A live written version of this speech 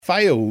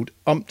failed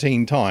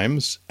umpteen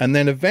times and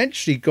then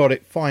eventually got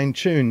it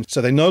fine-tuned so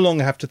they no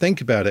longer have to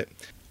think about it.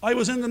 I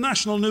was in the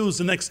national news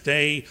the next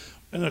day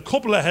and a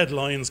couple of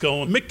headlines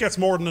going, Mick gets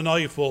more than an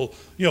eyeful,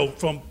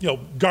 from,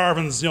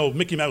 Garvin's,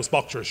 Mickey Mouse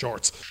boxer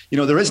shorts.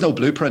 There is no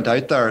blueprint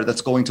out there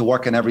that's going to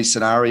work in every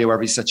scenario,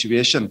 every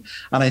situation.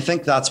 And I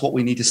think that's what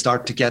we need to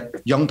start to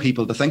get young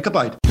people to think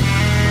about.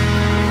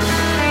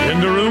 In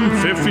the room,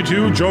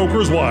 52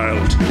 Jokers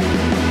Wild.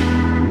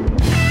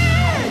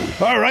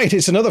 All right,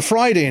 it's another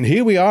Friday, and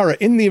here we are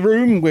in the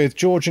room with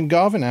George and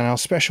Garvin, and our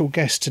special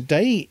guest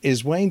today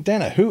is Wayne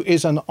Denner, who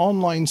is an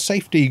online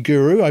safety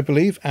guru, I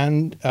believe,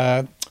 and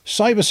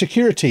cyber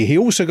security. He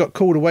also got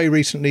called away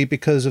recently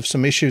because of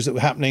some issues that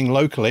were happening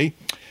locally.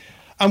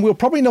 And we'll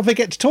probably never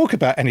get to talk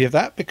about any of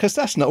that because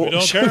that's not what the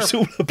show's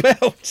all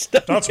about.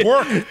 That's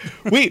work.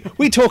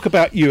 We talk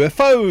about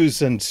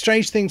UFOs and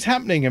strange things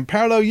happening and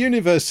parallel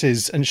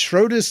universes and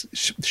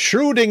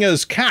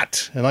Schrodinger's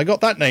cat. And I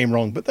got that name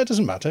wrong, but that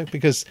doesn't matter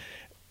because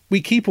we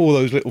keep all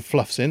those little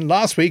fluffs in.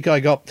 Last week I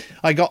got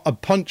a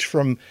punch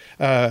from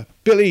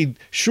Billy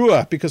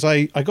Schur because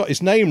I got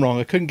his name wrong.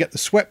 I couldn't get the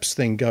Sweps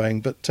thing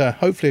going, but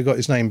hopefully I got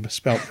his name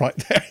spelt right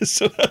there.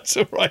 So that's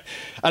all right.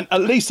 And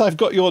at least I've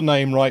got your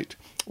name right,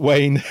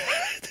 Wayne,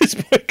 at this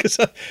point, because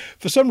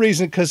for some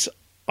reason, because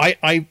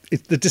the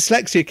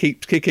dyslexia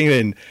keeps kicking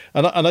in,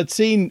 and I'd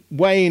seen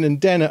Wayne and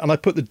Denner, and I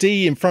put the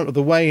D in front of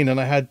the Wayne, and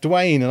I had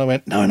Dwayne, and I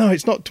went, no,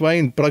 it's not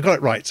Dwayne, but I got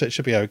it right, so it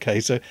should be okay.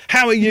 So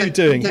how are you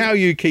doing? How are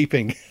you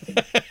keeping?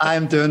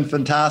 I'm doing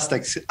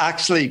fantastic.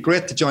 Actually,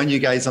 great to join you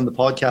guys on the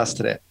podcast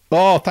today.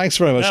 Oh, thanks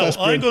very much.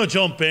 Now, I'm going to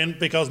jump in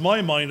because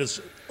my mind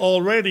is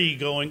already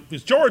going,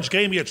 because George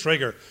gave me a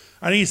trigger,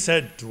 and he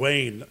said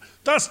Dwayne.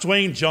 That's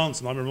Dwayne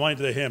Johnson. I'm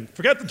reminded of him.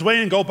 Forget the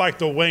Dwayne, go back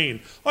to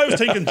Wayne. I was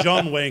thinking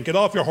John Wayne, get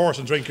off your horse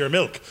and drink your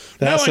milk.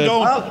 That's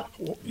now I'm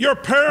going, your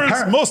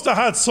parents must have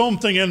had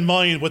something in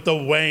mind with the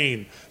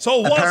Wayne.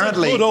 So was it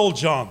good old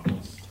John?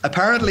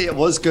 Apparently it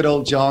was good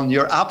old John.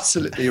 You're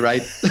absolutely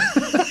right.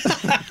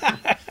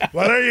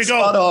 Well, there you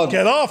go.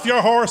 Get off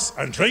your horse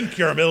and drink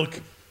your milk.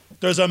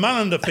 There's a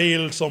man in the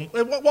field.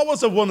 What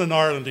was the one in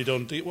Ireland he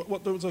done? There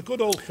was a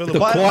good old film. The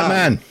Quiet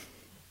Man.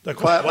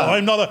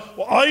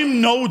 I'm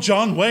no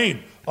John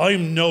Wayne.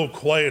 I'm no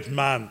quiet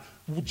man.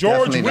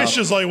 George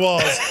wishes I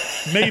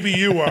was. Maybe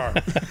you are.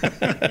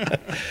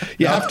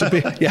 You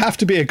have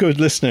to be a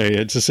good listener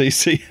here to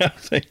see how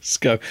things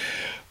go.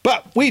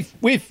 But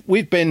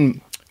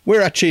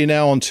we're actually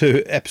now on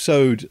to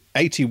episode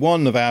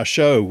 81 of our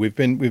show. We've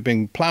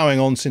been ploughing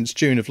on since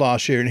June of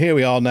last year, and here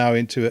we are now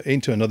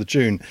into another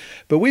June.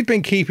 But we've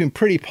been keeping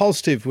pretty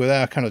positive with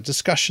our kind of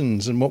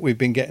discussions and what we've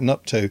been getting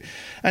up to.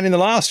 And in the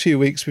last few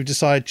weeks, we've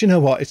decided, you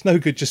know what, it's no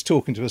good just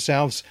talking to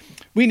ourselves.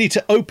 We need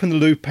to open the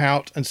loop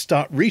out and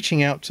start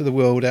reaching out to the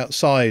world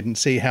outside and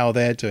see how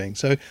they're doing.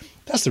 So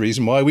that's the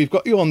reason why we've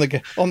got you on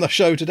the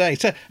show today.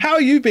 So how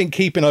have you been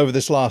keeping over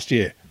this last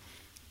year?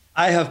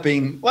 I have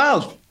been,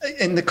 well,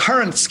 in the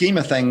current scheme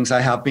of things,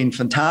 I have been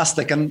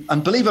fantastic. And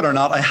believe it or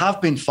not, I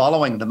have been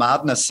following the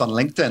madness on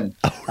LinkedIn.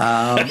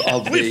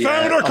 We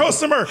found our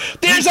customer.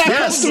 There's our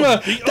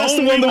customer. That's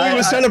the one that we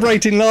were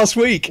celebrating last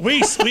week.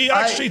 We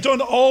actually done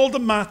all the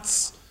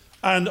maths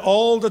and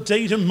all the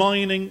data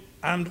mining.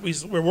 And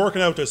we're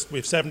working out this. We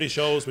have 70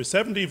 shows. We have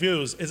 70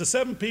 views. Is it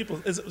 7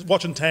 people? Is it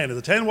watching 10? Is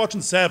it 10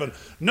 watching 7?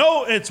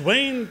 No, it's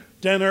Wayne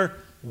Denner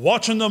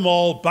watching them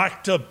all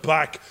back to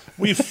back.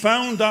 We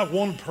found that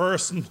one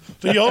person,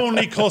 the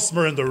only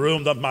customer in the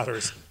room that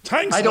matters.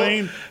 Thanks,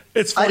 Wayne.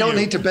 It's for I don't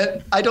need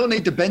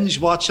to binge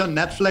watch on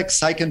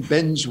Netflix. I can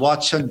binge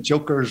watch on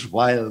Jokers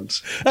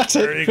Wild. That's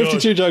it.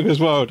 52 Jokers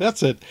Wild.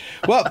 That's it.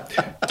 Well,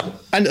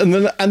 and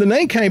the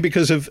name came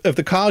because of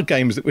the card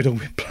games that we'd all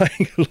been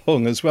playing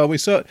along as well. We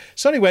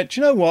suddenly went,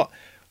 you know what?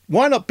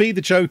 Why not be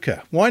the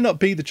Joker? Why not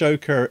be the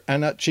Joker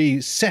and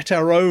actually set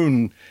our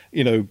own,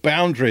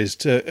 boundaries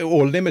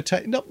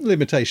not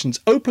limitations,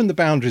 open the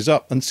boundaries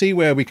up and see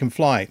where we can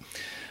fly.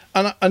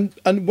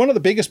 And one of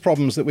the biggest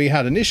problems that we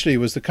had initially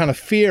was the kind of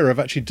fear of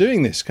actually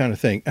doing this kind of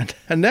thing.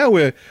 And now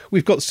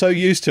we've got so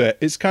used to it.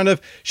 It's kind of,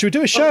 should we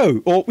do a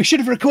show? Or we should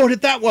have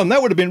recorded that one.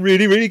 That would have been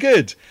really, really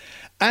good.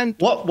 And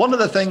one of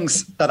the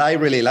things that I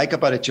really like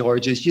about it,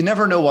 George, is you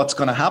never know what's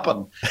going to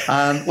happen.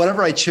 And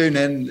whenever I tune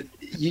in,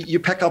 you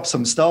pick up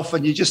some stuff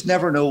and you just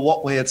never know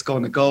what way it's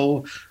going to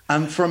go.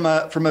 And from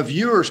a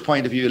viewer's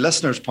point of view,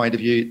 listener's point of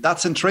view,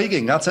 that's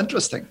intriguing. That's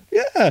interesting.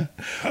 Yeah.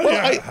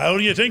 How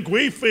do you think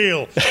we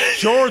feel?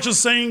 George is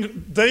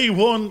saying day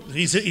one,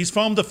 he's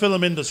from the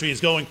film industry. He's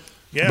going,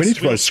 yes, we need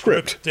to write a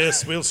script.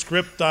 This, we'll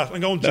script that.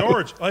 I'm going,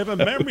 George, I have a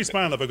memory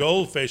span of a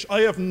goldfish.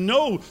 I have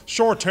no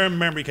short-term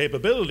memory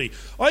capability.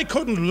 I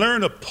couldn't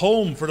learn a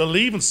poem for the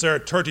Leaving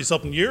Cert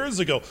 30-something years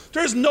ago.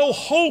 There's no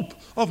hope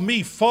of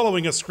me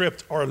following a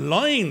script or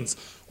lines.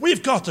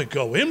 We've got to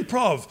go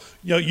improv.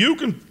 You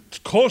can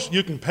cut,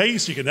 you can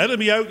paste, you can edit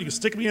me out, you can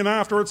stick me in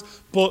afterwards.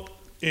 But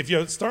if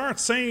you start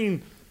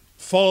saying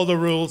follow the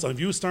rules, and if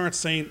you start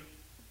saying,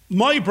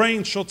 my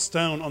brain shuts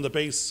down on the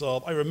basis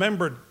of, I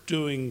remember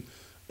doing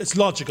it's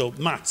logical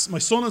maths. My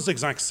son is the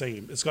exact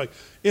same. It's like,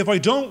 if I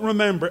don't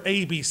remember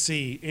A, B,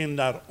 C in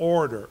that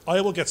order, I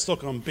will get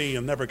stuck on B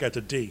and never get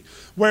to D.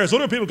 Whereas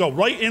other people go,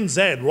 write in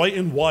Z, write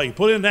in Y,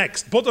 put in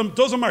X, put them,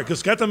 doesn't matter,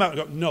 just get them out.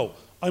 And go, no,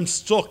 I'm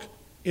stuck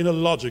in a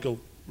logical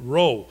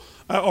row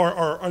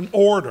or an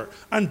order.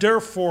 And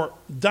therefore,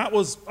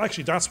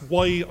 that's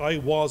why I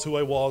was who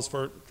I was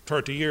for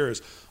 30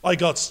 years. I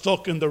got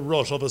stuck in the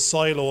rut of a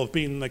silo of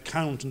being an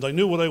accountant. I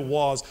knew what I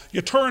was.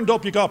 You turned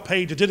up, you got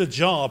paid, you did a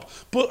job.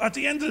 But at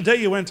the end of the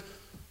day, you went,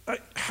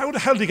 how the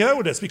hell did you get out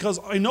of this? Because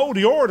I know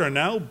the order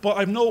now, but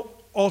I've no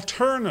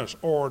alternate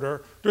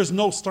order. There's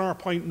no star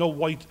point, no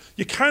white.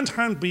 You can't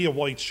hand me a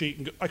white sheet.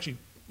 And actually,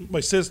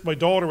 my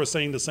daughter was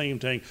saying the same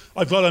thing.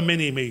 I've got a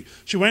mini-me.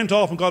 She went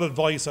off and got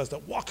advice as to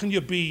what can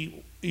you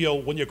be,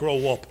 when you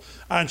grow up.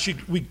 And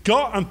we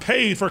got and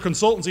paid for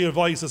consultancy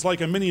advice. It's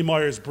like a mini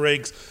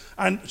Myers-Briggs.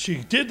 And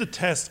she did the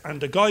test,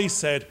 and the guy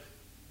said,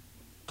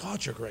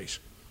 God, you're great.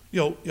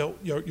 Your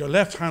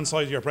left-hand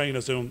side of your brain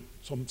is doing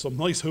some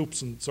nice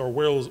hoops and sort of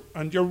whirls,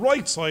 and your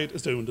right side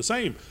is doing the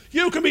same.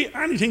 You can be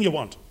anything you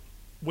want,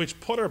 which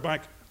put her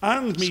back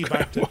and me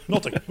back to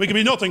nothing. We can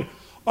be nothing.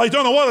 I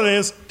don't know what it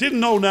is, didn't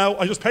know now,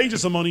 I just paid you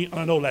some money and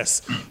I know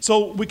less.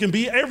 So we can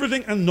be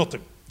everything and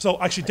nothing. So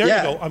actually, there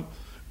you go. I'm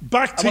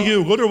back to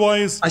you.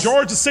 Otherwise,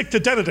 George is sick to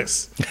death of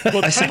this.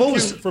 But thank you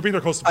for being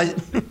our customer.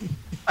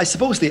 I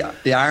suppose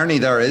the irony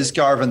there is,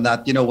 Garvin,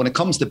 that, when it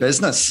comes to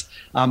business,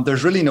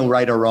 there's really no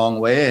right or wrong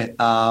way,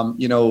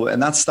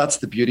 and that's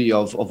the beauty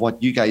of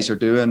what you guys are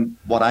doing,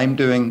 what I'm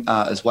doing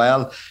as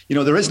well.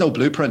 There is no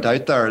blueprint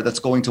out there that's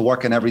going to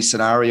work in every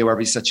scenario,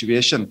 every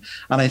situation.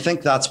 And I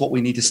think that's what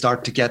we need to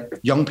start to get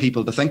young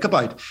people to think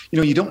about.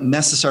 You don't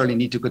necessarily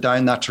need to go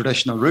down that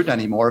traditional route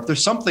anymore. If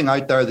there's something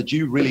out there that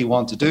you really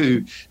want to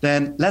do,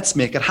 then let's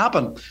make it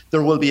happen.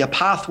 There will be a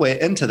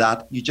pathway into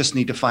that. You just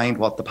need to find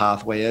what the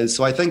pathway is.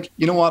 So I think,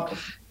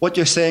 what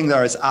you're saying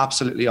there is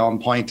absolutely on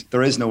point.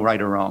 There is no right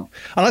or wrong.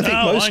 And I think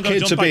most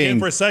kids are being...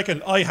 for a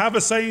second. I have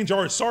a saying,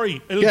 George. Sorry,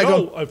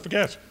 go. I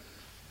forget.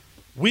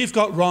 We've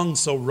got wrong,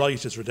 so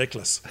right is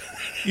ridiculous.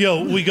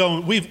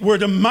 We're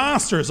the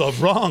masters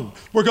of wrong.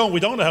 We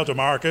don't know how to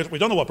market. We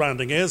don't know what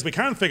branding is. We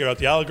can't figure out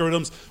the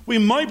algorithms. We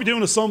might be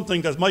doing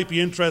something that might be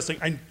interesting,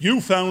 and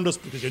you found us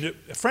because you knew,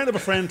 a friend of a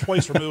friend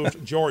twice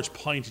removed. George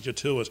pointed you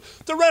to it.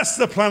 The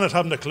rest of the planet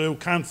haven't a clue,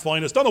 can't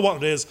find us, don't know what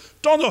it is,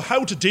 don't know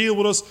how to deal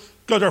with us,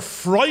 because they're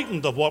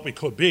frightened of what we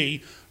could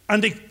be.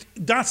 And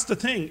that's the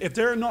thing.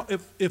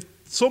 If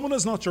someone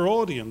is not your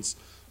audience,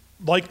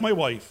 like my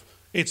wife,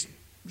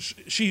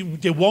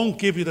 they won't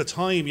give you the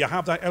time. You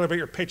have that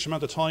elevator pitch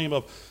amount of time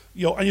and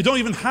you don't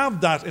even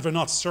have that if you're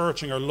not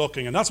searching or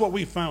looking. And that's what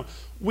we found.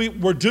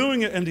 We're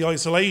doing it in the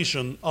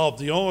isolation of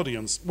the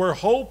audience. We're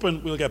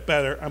hoping we'll get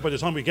better, and by the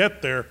time we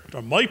get there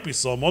might be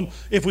someone.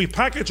 If we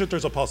package it,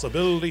 there's a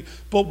possibility,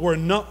 but we're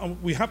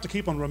not. We have to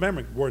keep on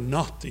remembering, we're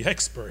not the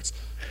experts.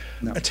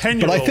 No. A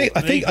 10-year-old,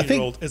 an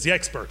 18-year-old is the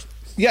expert.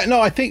 Yeah,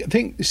 no, I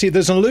think, see,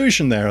 there's an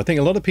illusion there. I think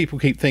a lot of people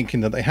keep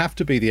thinking that they have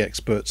to be the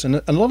experts.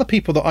 And a lot of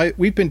people that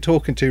we've been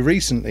talking to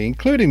recently,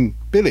 including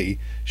Billy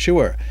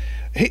Schuer,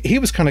 he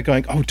was kind of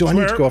going, do I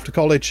need to go off to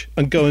college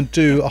and go and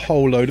do a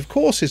whole load of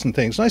courses and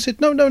things? And I said,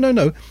 no.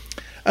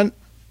 And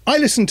I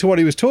listened to what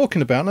he was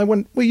talking about, and I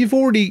went, well, you've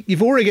already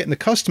getting the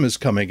customers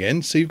coming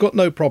in, so you've got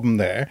no problem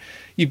there.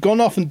 You've gone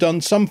off and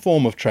done some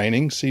form of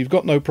training, so you've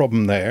got no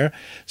problem there.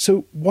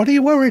 So what are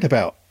you worried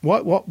about?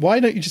 Why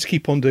don't you just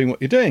keep on doing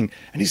what you're doing?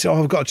 And he said,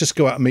 I've got to just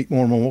go out and meet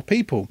more and more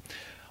people.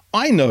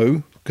 I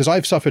know, because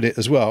I've suffered it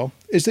as well,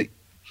 is that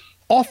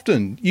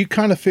often you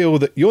kind of feel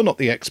that you're not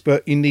the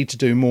expert. You need to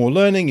do more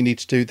learning. You need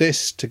to do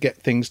this to get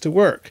things to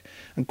work.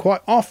 And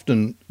quite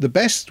often the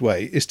best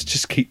way is to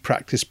just keep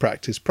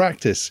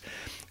practice.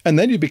 And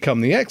then you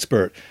become the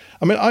expert.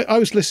 I mean, I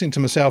was listening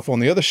to myself on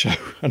the other show,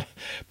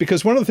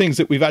 because one of the things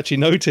that we've actually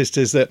noticed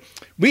is that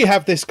we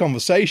have this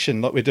conversation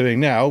like we're doing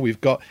now.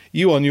 We've got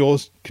you on your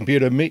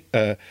computer, me,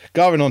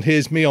 Garvin on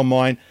his, me on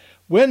mine.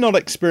 We're not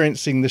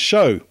experiencing the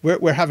show.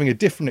 We're having a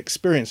different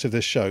experience of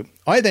this show.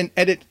 I then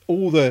edit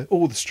all the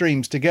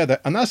streams together,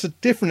 and that's a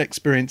different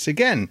experience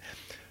again.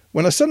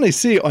 When I suddenly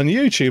see it on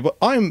YouTube,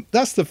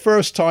 that's the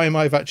first time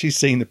I've actually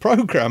seen the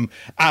program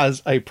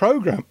as a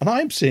program, and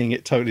I'm seeing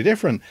it totally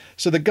different.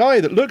 So the guy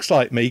that looks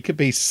like me could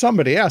be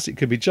somebody else. It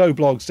could be Joe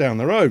Bloggs down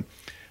the road.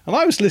 And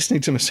I was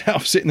listening to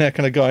myself sitting there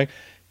kind of going,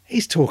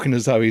 he's talking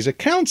as though he's a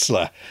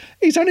counsellor.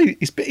 He's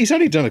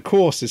only done a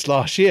course this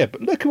last year,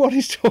 but look at what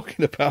he's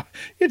talking about.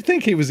 You'd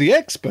think he was the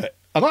expert.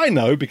 And I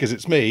know, because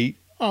it's me,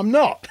 I'm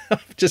not.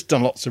 I've just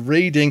done lots of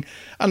reading,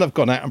 and I've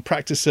gone out and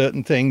practiced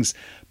certain things,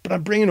 but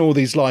I'm bringing all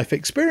these life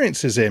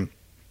experiences in.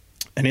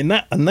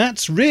 And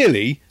that's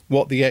really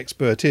what the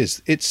expert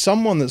is. It's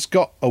someone that's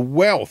got a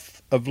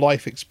wealth of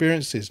life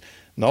experiences,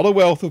 not a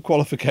wealth of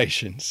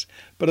qualifications,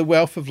 but a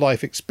wealth of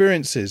life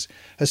experiences,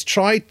 has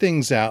tried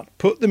things out,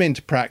 put them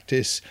into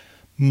practice,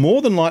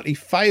 more than likely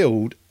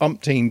failed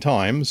umpteen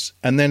times,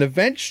 and then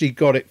eventually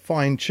got it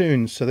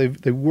fine-tuned so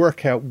they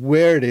work out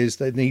where it is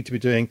they need to be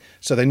doing,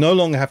 so they no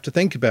longer have to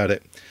think about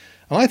it.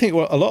 And I think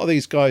what a lot of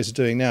these guys are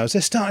doing now is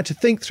they're starting to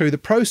think through the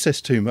process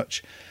too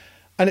much.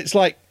 And it's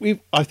like,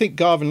 I think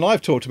Garvin and I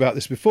have talked about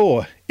this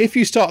before. If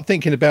you start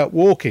thinking about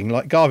walking,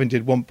 like Garvin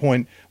did one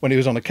point when he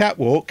was on a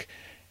catwalk,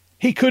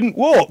 he couldn't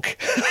walk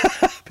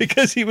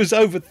because he was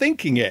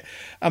overthinking it.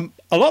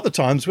 A lot of the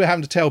times we're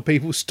having to tell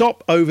people,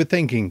 stop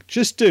overthinking,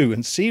 just do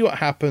and see what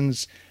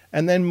happens,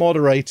 and then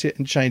moderate it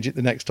and change it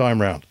the next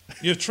time round.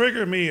 You've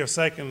triggered me a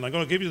second. I'm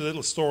going to give you the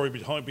little story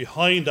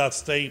behind that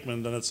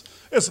statement. And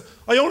it's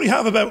I only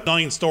have about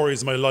 9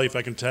 stories in my life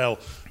I can tell.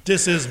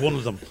 This is one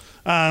of them.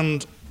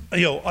 And,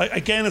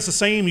 again, it's the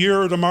same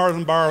year the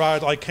Marathon Bar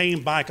ad. I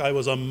came back, I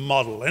was a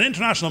model, an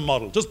international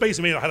model. Just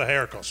basically I had a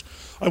haircut.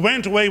 I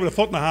went away with a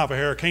foot and a half of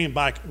hair, came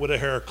back with a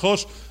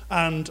haircut.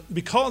 And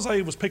because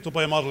I was picked up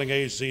by a modelling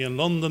agency in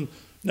London,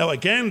 now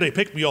again, they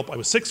picked me up. I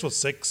was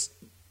 6'6".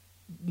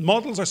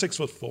 Models are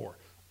 6'4".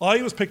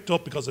 I was picked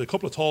up because of a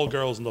couple of tall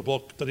girls in the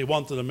book that he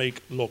wanted to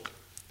make look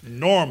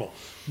normal.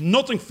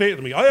 Nothing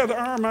fitted me. I had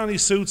Armani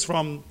suits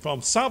from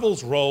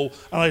Savile's Row,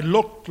 and I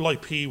looked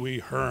like Pee Wee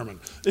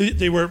Herman.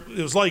 It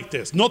was like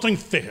this. Nothing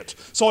fit.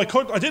 So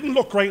I didn't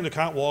look great in the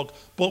catwalk,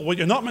 but when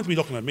you're not meant to be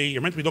looking at me,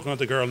 you're meant to be looking at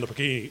the girl in the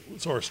bikini,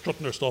 sort of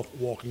strutting her stuff,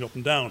 walking up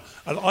and down.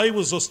 And I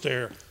was just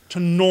there to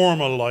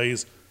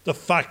normalise the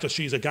fact that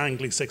she's a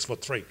gangly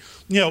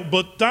 6'3".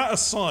 But that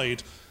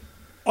aside,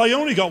 I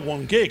only got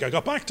one gig. I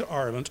got back to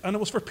Ireland, and it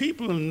was for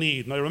people in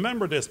need. And I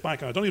remember this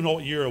back, and I don't even know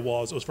what year it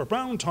was. It was for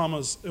Brown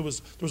Thomas. There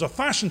was a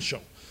fashion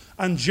show,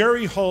 and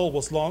Jerry Hall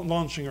was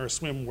launching her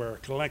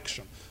swimwear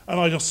collection. And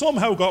I just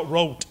somehow got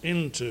roped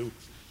into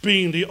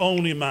being the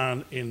only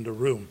man in the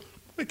room.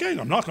 Again,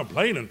 I'm not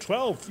complaining.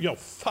 12,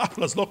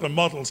 fabulous looking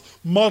models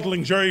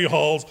modelling Jerry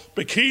Hall's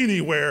bikini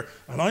wear,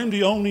 and I'm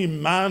the only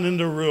man in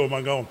the room.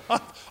 I'm going,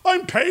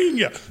 I'm paying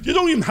you. You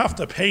don't even have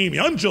to pay me.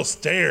 I'm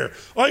just there.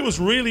 I was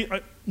really...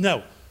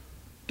 No,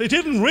 they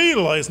didn't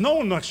realise, no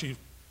one actually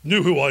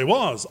knew who I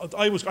was.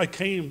 I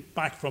came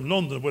back from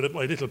London with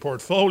my little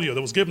portfolio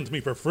that was given to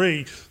me for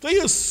free. They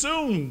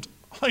assumed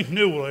I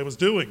knew what I was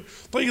doing.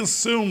 They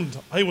assumed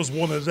I was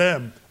one of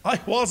them. I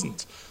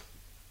wasn't.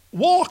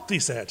 Walk, they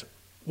said.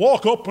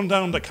 Walk up and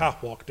down the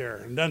catwalk there.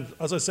 And then,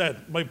 as I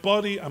said, my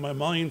body and my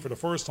mind for the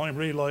first time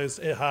realised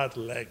it had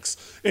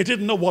legs. It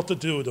didn't know what to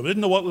do with them. It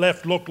didn't know what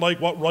left looked like,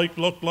 what right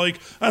looked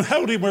like, and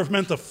how they were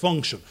meant to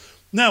function.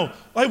 Now,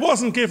 I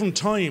wasn't given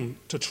time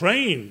to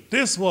train.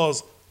 This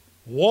was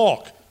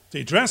walk.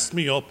 They dressed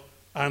me up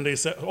and they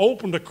said,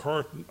 opened the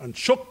curtain and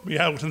shook me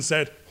out and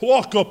said,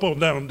 walk up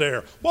and down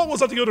there. What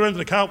was at the other end of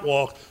the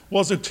catwalk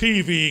was a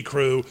TV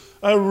crew,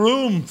 a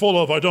room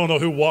full of I don't know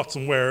who, whats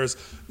and wheres.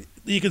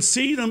 You can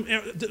see them,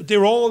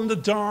 they're all in the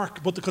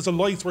dark, but because the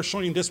lights were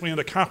shining this way on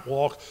the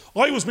catwalk,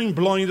 I was being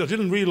blinded. I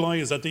didn't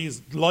realise that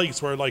these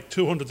lights were like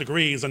 200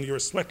 degrees and you were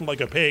sweating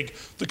like a pig.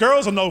 The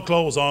girls had no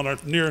clothes on or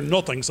near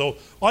nothing, so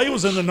I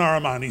was in an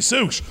Armani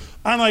suit.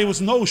 And I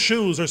was no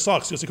shoes or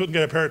socks because I couldn't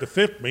get a pair to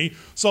fit me,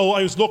 so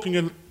I was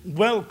looking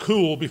well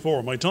cool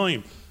before my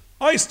time.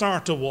 I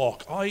start to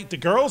walk. The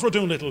girls were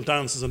doing little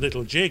dances and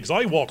little jigs.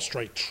 I walked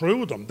straight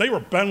through them. They were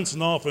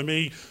bouncing off of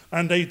me,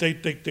 and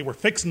they were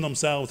fixing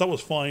themselves. That was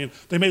fine.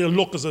 They made it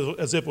look as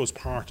if it was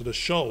part of the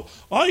show.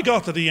 I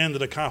got to the end of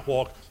the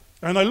catwalk,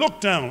 and I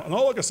looked down, and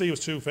all I could see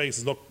was two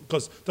faces,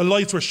 because the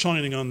lights were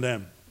shining on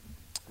them.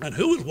 And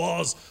who it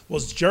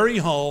was Jerry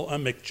Hall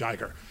and Mick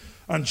Jagger.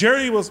 And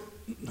Jerry was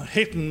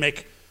hitting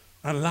Mick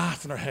and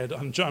laughing her head,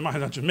 and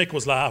Mick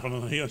was laughing,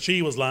 and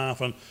she was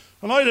laughing.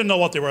 And I didn't know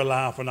what they were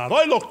laughing at.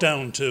 I looked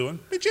down too, and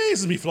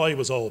Jesus, my fly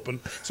was open.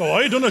 So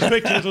I done a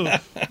quick little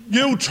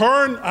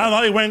U-turn, and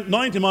I went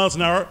 90 miles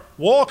an hour,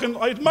 walking.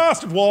 I'd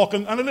mastered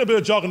walking, and a little bit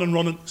of jogging and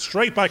running,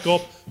 straight back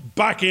up,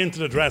 back into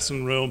the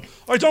dressing room.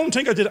 I don't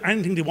think I did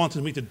anything they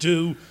wanted me to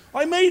do.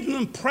 I made an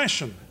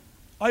impression.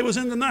 I was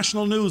in the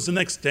national news the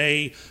next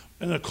day,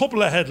 and a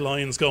couple of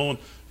headlines going,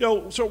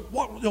 so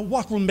what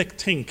will Mick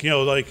think?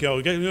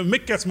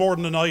 Mick gets more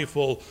than an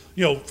eyeful,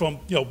 from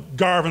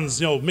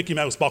Garvin's, Mickey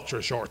Mouse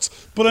boxer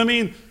shorts. But I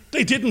mean,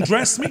 they didn't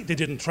dress me, they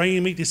didn't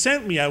train me, they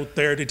sent me out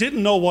there, they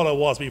didn't know what I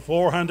was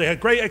beforehand, they had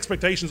great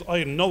expectations, I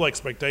had no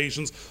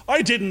expectations,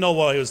 I didn't know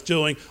what I was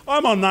doing.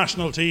 I'm on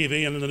national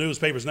TV and in the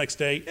newspapers next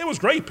day. It was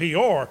great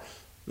PR.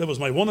 That was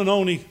my one and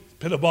only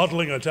bit of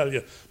bottling, I tell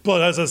you.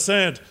 But as I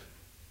said,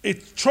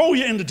 it throw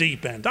you in the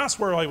deep end. That's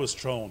where I was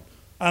thrown.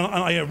 And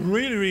I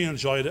really, really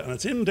enjoyed it, and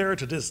it's in there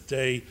to this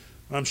day.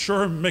 And I'm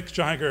sure Mick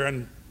Jagger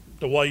and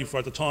the wife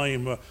at the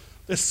time,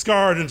 it's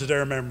scarred into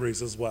their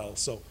memories as well.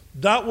 So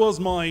that was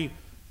my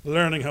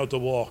learning how to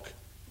walk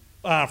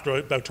after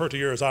about 30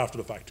 years after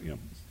the fact.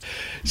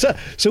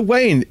 So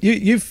Wayne,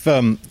 you've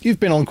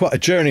been on quite a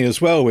journey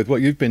as well with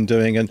what you've been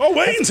doing. And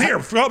Wayne's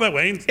here. Forgot about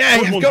Wayne. Yeah,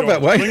 you forgot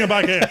about Wayne. Bring him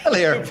back in. Still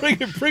here. Bring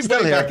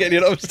Wayne back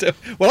in.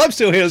 I'm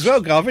still here as well,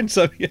 Garvin.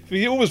 So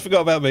you almost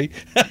forgot about me,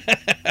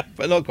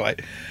 but not quite.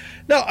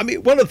 No, I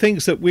mean, one of the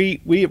things that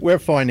we're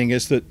finding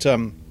is that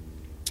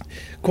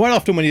quite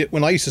often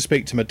when I used to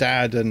speak to my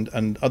dad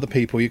and other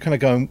people, you're kind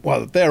of going,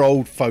 well, they're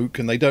old folk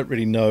and they don't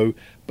really know.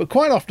 But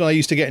quite often I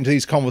used to get into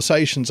these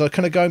conversations, I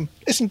kind of go,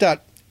 listen,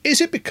 Dad,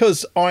 is it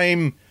because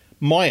I'm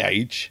my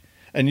age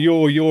and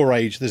you're your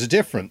age, there's a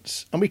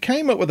difference. And we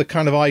came up with a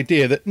kind of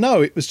idea that,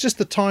 no, it was just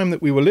the time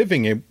that we were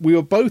living in. We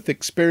were both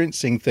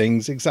experiencing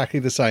things exactly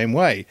the same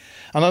way.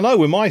 And I know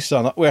with my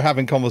son, we're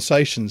having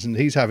conversations, and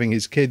he's having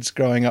his kids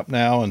growing up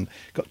now and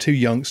got 2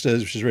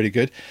 youngsters, which is really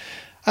good.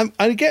 And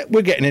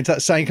we're getting into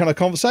that same kind of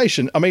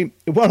conversation. I mean,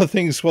 one of the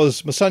things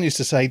was my son used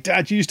to say,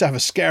 Dad, you used to have a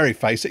scary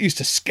face. It used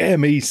to scare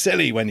me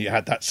silly when you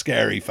had that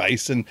scary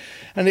face. And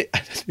the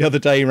other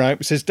day he rang up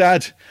and says,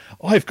 Dad,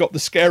 I've got the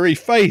scary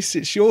face.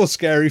 It's your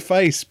scary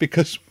face,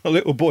 because my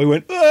little boy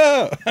went,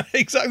 ah,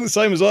 exactly the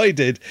same as I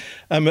did.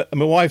 And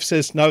my wife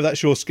says, no,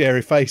 that's your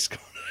scary face.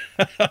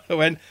 I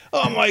went,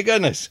 oh, my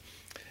goodness.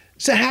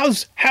 So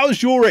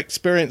how's your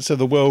experience of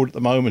the world at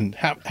the moment?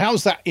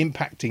 How's that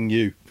impacting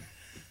you?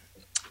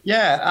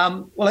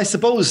 Yeah, well, I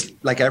suppose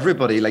like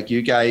everybody, like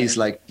you guys,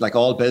 like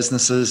all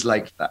businesses,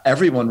 like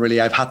everyone really,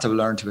 I've had to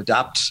learn to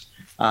adapt.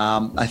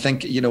 I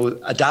think,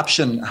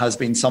 adaptation has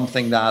been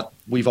something that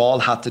we've all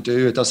had to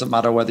do. It doesn't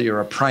matter whether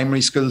you're a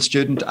primary school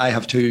student. I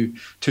have two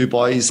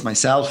boys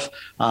myself.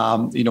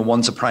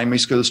 One's a primary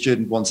school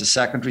student, one's a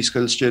secondary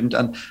school student,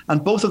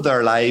 and both of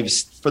their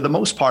lives, for the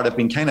most part, have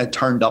been kind of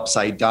turned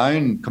upside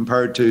down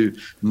compared to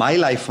my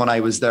life when I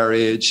was their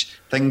age.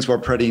 Things were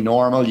pretty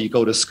normal. You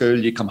go to school,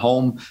 you come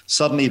home.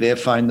 Suddenly they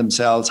found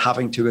themselves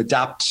having to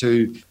adapt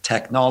to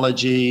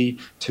technology,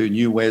 to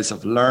new ways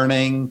of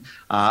learning,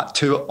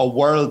 to a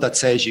world that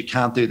says you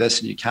can't do this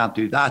and you can't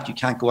do that. You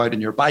can't go out on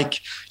your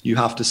bike. You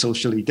have to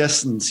socially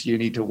distance. You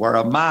need to wear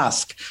a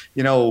mask,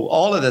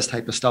 all of this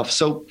type of stuff.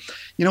 So,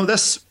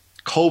 this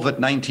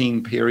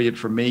COVID-19 period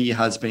for me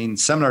has been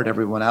similar to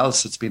everyone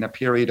else. It's been a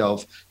period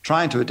of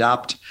trying to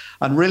adapt.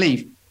 And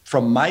really,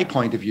 from my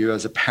point of view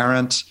as a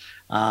parent,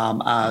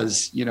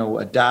 as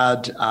a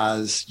dad,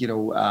 as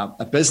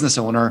a business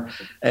owner,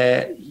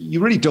 you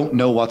really don't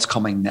know what's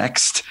coming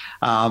next,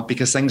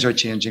 because things are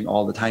changing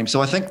all the time.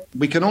 So I think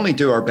we can only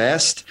do our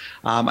best.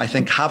 I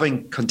think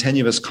having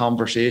continuous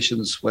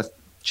conversations with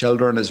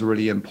children is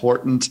really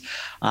important,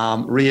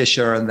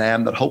 reassuring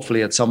them that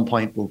hopefully at some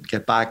point we'll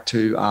get back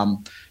to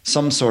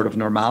some sort of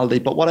normality.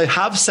 But what I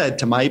have said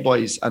to my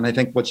boys, and I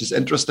think which is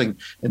interesting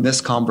in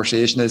this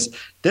conversation, is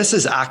this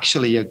is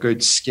actually a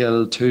good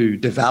skill to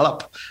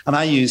develop. And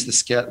I use the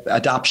skill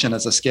adaptation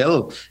as a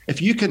skill.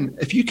 If you can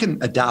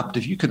adapt,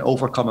 if you can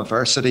overcome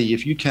adversity,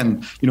 if you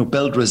can,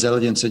 build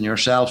resilience in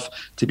yourself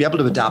to be able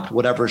to adapt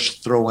whatever's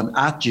thrown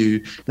at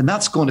you, then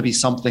that's going to be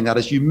something that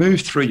as you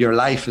move through your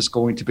life is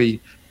going to be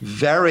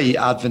very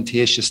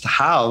advantageous to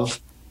have.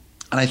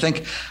 And I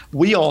think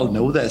we all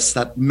know this,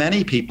 that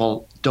many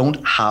people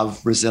don't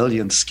have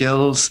resilient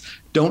skills,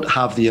 don't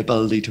have the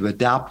ability to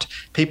adapt.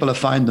 People have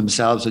found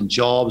themselves in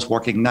jobs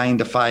working 9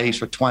 to 5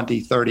 for 20,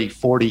 30,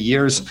 40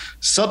 years.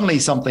 Suddenly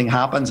something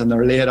happens and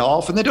they're laid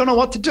off and they don't know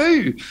what to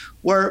do.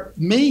 Where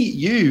me,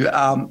 you,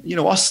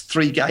 us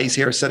 3 guys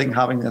here sitting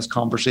having this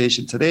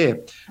conversation today,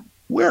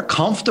 we're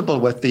comfortable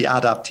with the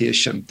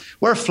adaptation.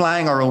 We're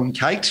flying our own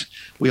kite.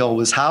 We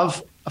always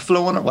have.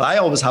 I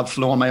always have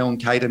flown my own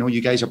kite. I know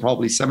you guys are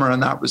probably similar in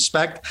that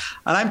respect.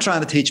 And I'm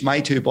trying to teach my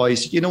 2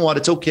 boys, you know what,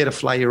 it's okay to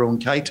fly your own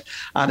kite,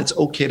 and it's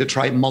okay to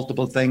try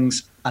multiple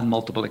things and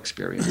multiple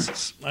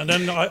experiences. And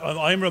then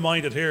I'm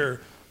reminded here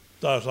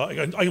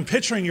that I'm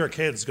picturing your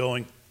kids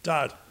going,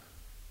 Dad,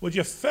 would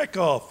you feck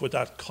off with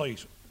that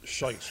kite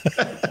shite?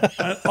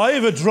 And I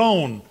have a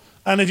drone.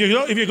 And if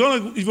you're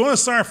going to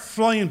start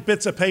flying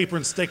bits of paper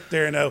and stick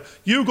there now,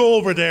 you go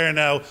over there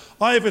now.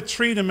 I have a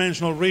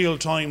 3-dimensional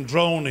real-time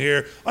drone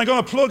here. I'm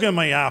going to plug in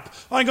my app.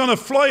 I'm going to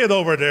fly it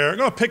over there. I'm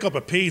going to pick up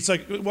a piece.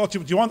 Like, what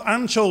do you want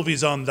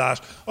anchovies on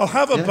that? I'll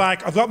have it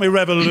back. I've got my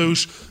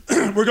Revolution.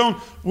 We're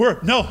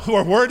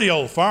the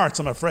old farts,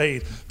 I'm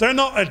afraid. They're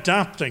not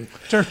adapting.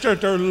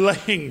 They're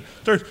laying.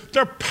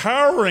 They're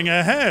powering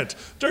ahead.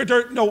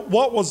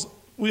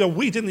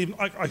 We didn't even.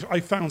 I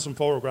found some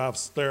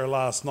photographs there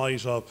last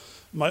night of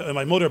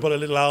my mother put a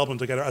little album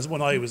together as when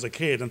I was a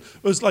kid, and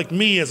it was like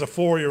me as a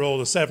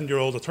 4-year-old, a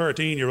 7-year-old, a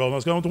 13-year-old. And I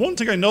was going. The one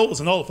thing I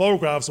noticed in all the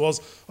photographs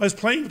was I was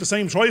playing with the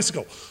same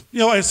tricycle.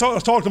 I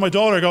talked to my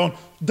daughter, going,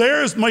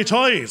 "There's my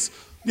toys."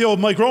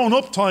 My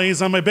grown-up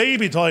toys and my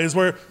baby toys,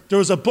 where there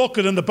was a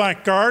bucket in the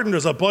back garden,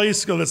 there's a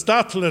bicycle. It's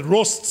that till it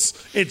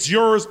rusts. It's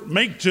yours.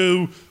 Make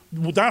do.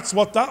 That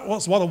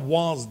was what it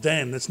was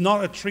then. It's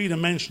not a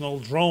 3-dimensional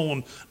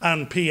drone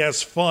and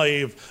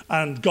PS5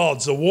 and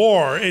Gods of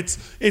War.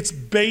 It's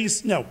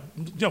based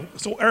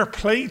so our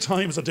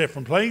playtime is a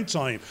different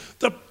playtime.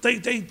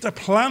 The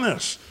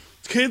planet.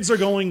 Kids are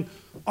going,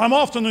 I'm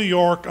off to New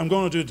York, I'm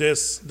going to do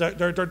this.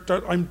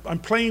 I'm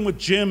playing with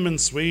Jim in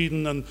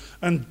Sweden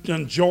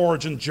and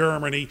George in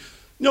Germany.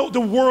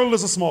 The world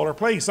is a smaller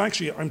place.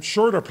 Actually, I'm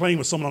sure they're playing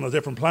with someone on a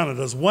different planet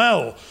as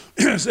well.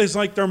 It's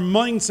like their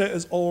mindset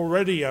is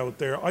already out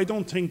there. I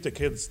don't think the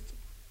kids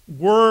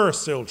were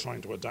still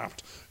trying to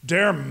adapt.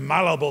 They're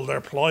malleable,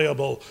 they're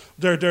pliable.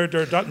 They're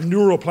that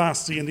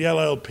neuroplasty in the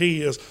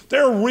LLP is,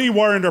 they're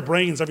rewiring their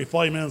brains every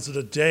 5 minutes of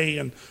the day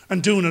and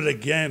doing it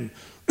again.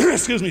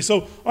 Excuse me.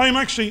 So I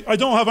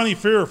don't have any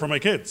fear for my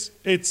kids.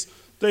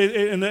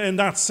 In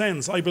that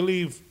sense, I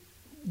believe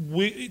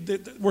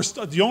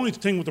the only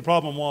thing with the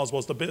problem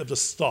was the bit of the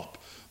stop.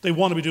 They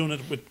want to be doing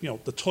it with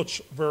the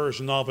touch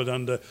version of it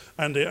and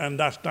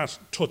that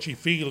touchy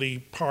feely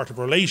part of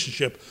a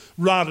relationship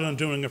rather than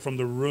doing it from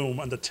the room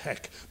and the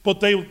tech. But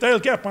they'll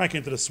get back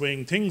into the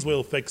swing. Things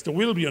will fix. There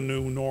will be a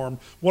new norm.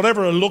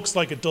 Whatever it looks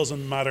like, it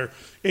doesn't matter.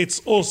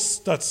 It's us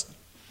that's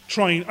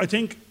trying. I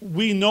think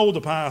we know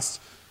the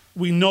past.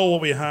 We know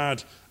what we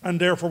had,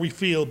 and therefore we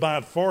feel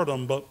bad for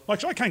them. But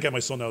actually, I can't get my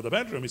son out of the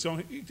bedroom. He's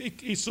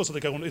just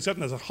like he's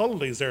sitting at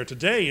holidays there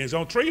today, and he's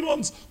going 3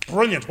 months.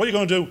 Brilliant. What are you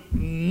going to do?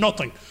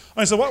 Nothing.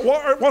 I said,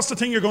 what's the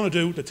thing you're going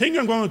to do? The thing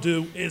I'm going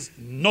to do is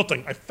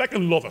nothing. I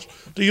fucking love it.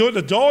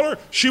 The daughter,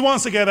 she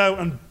wants to get out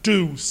and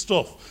do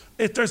stuff.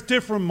 There's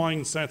different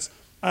mindsets,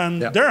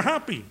 and they're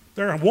happy.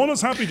 One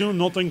is happy doing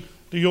nothing.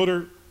 The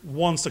other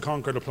wants to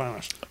conquer the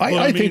planet.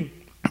 I think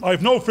I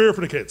have no fear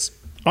for the kids.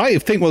 I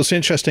think what's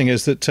interesting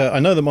is that I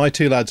know that my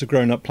 2 lads have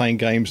grown up playing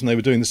games and they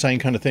were doing the same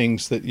kind of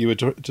things that you were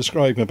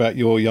describing about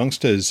your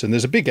youngsters, and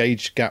there's a big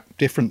age gap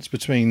difference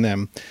between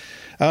them.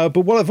 But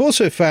what I've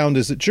also found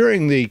is that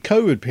during the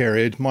COVID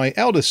period, my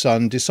eldest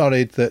son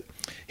decided that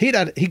he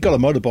got a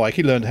motorbike.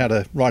 He learned how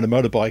to ride a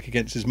motorbike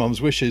against his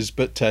mum's wishes,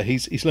 but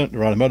he's learned to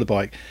ride a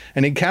motorbike.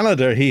 And in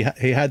Canada, he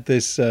had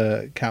this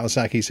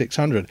Kawasaki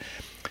 600.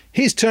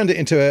 He's turned it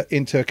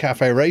into a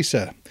cafe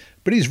racer,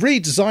 but he's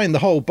redesigned the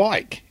whole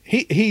bike.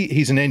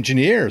 He's an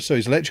engineer, so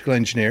he's an electrical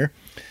engineer.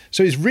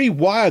 So he's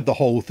rewired the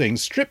whole thing,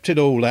 stripped it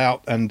all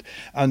out and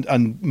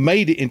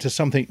made it into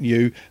something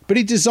new. But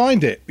he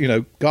designed it.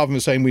 Garvin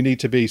was saying we need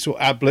to be sort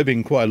of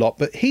ad-libbing quite a lot,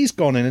 but he's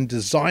gone in and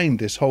designed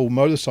this whole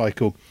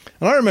motorcycle.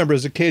 And I remember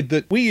as a kid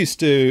that we used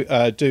to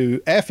do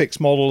Airfix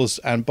models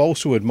and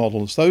balsa wood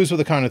models. Those were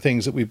the kind of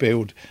things that we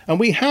build. And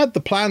we had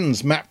the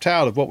plans mapped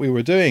out of what we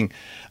were doing.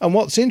 And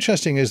what's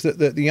interesting is that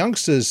the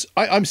youngsters,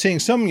 I'm seeing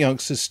some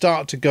youngsters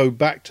start to go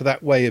back to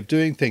that way of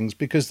doing things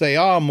because they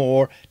are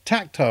more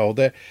tactile.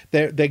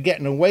 They're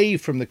getting away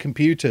from the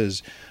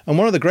computers. And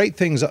one of the great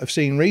things that I've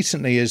seen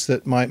recently is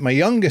that my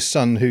youngest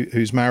son,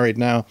 who's married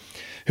now,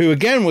 who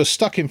again was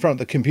stuck in front of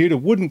the computer,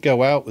 wouldn't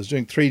go out, was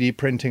doing 3D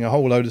printing, a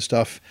whole load of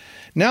stuff.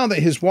 Now that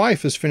his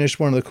wife has finished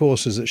one of the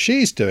courses that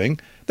she's doing,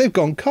 they've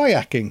gone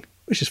kayaking,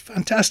 which is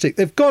fantastic.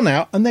 They've gone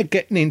out and they're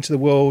getting into the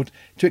world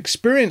to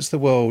experience the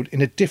world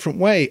in a different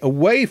way,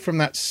 away from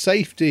that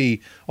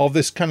safety of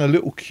this kind of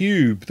little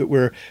cube that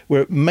we're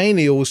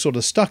mainly all sort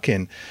of stuck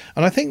in.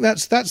 And I think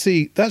that's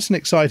an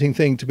exciting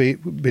thing to be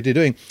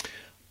doing.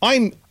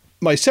 I'm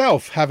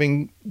myself,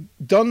 having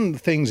done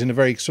things in a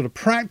very sort of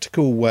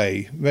practical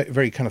way,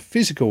 very kind of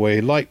physical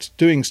way, liked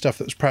doing stuff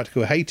that was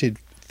practical, hated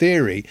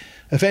theory.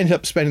 I've ended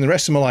up spending the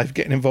rest of my life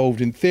getting involved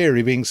in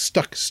theory, being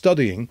stuck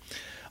studying.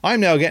 I'm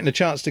now getting a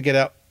chance to get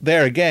out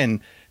there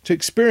again to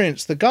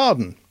experience the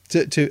garden.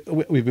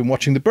 We've been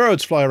watching the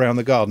birds fly around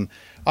the garden.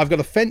 I've got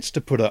a fence to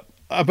put up,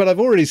 but I've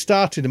already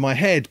started in my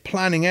head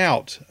planning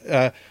out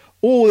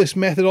all this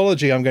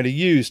methodology I'm going to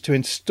use to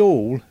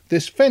install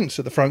this fence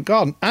at the front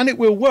garden, and it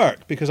will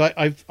work because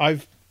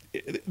I've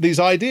these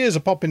ideas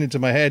are popping into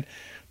my head.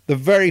 The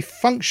very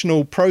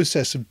functional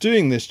process of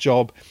doing this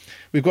job.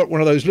 We've got one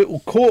of those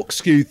little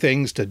corkscrew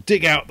things to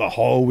dig out the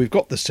hole. We've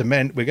got the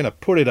cement. We're going to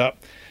put it up,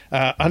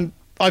 and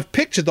I've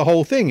pictured the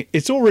whole thing.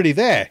 It's already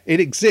there. It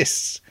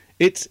exists.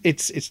 It's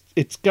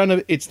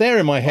there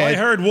in my head. I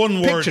heard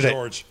one word,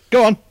 George.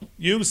 Go on.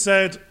 You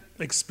said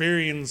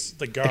experience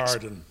the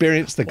garden.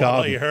 Experience the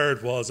garden. What I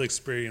heard was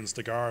experience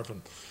the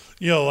garden.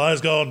 I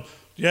was going,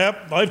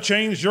 yep, I've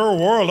changed your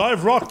world.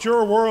 I've rocked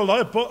your world.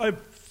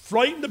 I've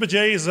frightened the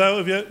bejesus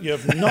out of you.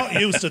 You're not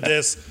used to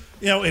this.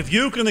 If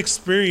you can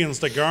experience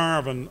the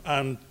garden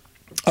and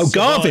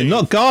Garvin,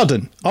 not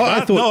garden.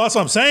 I thought... No, that's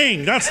what I'm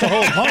saying. That's the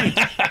whole point.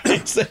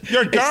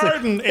 Your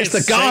garden is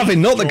the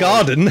Garvin, not the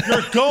garden.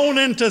 You're going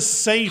into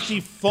safety,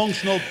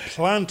 functional,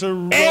 plant a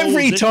rose.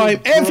 Every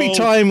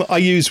time I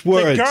use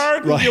words. The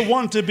garden you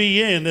want to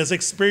be in is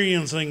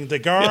experiencing the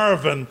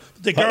Garvin,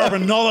 the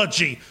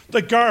Garvinology,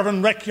 the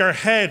Garvin wreck your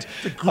head,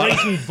 the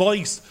grating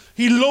voice.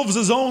 He loves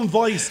his own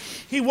voice.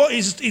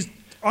 He's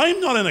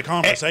I'm not in a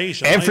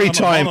conversation. Every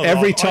time I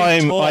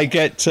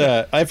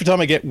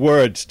get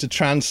words to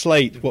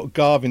translate what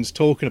Garvin's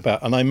talking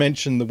about, and I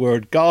mention the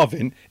word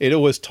Garvin, it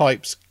always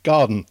types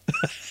garden.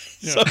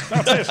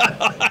 That's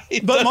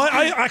it. But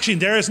actually,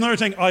 there is another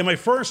thing. My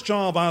first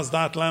job as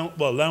that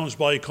lounge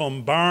boy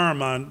come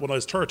barman when I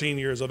was 13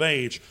 years of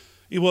age.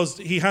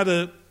 He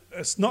had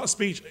it's not a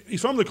speech.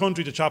 He's from the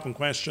country, the chap in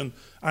question,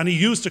 and he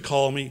used to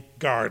call me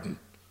Garden,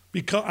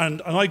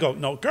 and I go,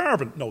 no,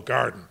 Garvin, no,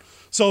 Garden.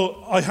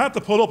 So I had to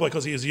put up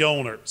because he is the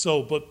owner.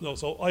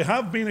 So I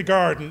have been a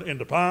garden in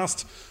the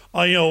past.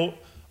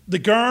 The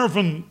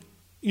Garvin,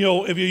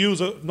 if you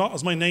use it not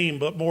as my name,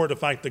 but more the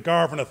fact the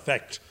Garvin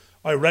effect.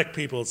 I wreck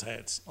people's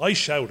heads. I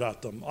shout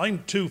at them.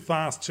 I'm too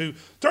fast.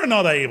 They're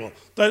not able.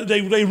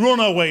 They run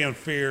away in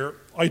fear.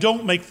 I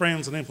don't make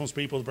friends and influence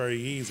people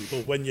very easy.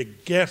 But when you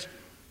get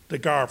the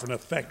Garvin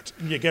effect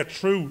and you get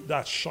through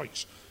that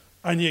shite,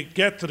 and you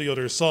get to the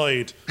other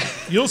side,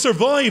 you'll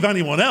survive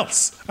anyone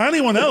else.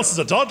 Anyone else is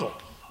a doddle.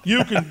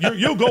 You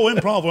go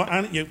improv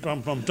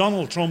and from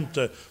Donald Trump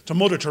to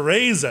Mother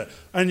Teresa,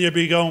 and you'd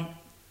be going,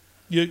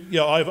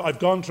 I've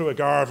gone through a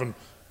Garvan,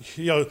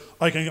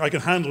 I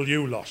can handle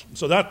you lot.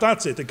 So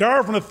that's it. The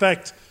Garvan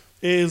effect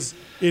is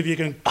if you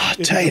can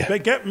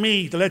get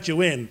me to let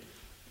you in.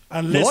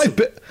 And listen.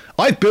 Well,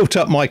 I've built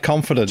up my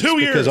confidence 2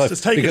 years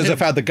because I've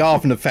had the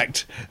Garvan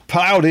effect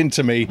plowed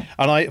into me,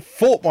 and I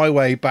fought my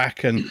way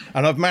back, and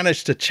I've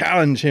managed to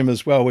challenge him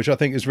as well, which I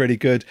think is really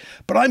good.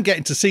 But I'm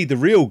getting to see the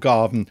real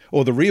Garvan,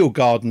 or the real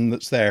garden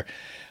that's there.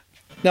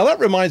 Now that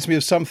reminds me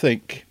of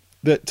something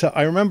that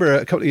I remember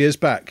a couple of years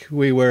back.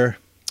 We were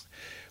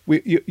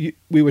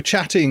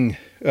chatting.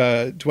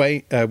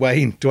 Dwayne.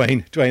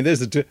 There's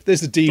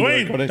the D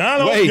Dwayne, word.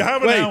 Wayne, you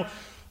have it now.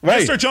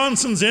 Right. Mr.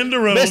 Johnson's in the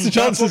room. Mr.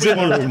 Johnson's in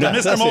the room.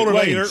 Mr.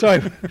 Motivator. So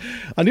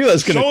I knew that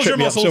was going to trip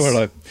me up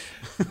somewhere.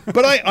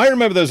 But I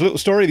remember there was a little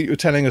story that you were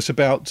telling us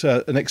about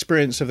an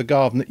experience of the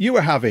garden that you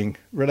were having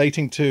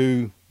relating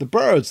to the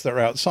birds that are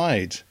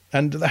outside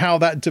and how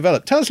that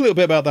developed. Tell us a little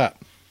bit about that.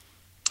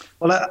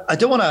 Well, I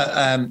don't want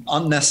to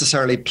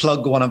unnecessarily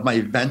plug one of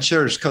my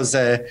ventures because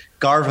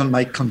Garvan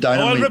might come down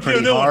on me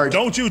pretty hard.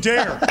 Don't you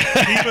dare.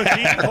 Keep it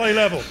high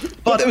level.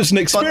 But there was an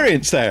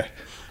experience there.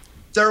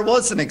 There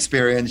was an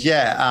experience,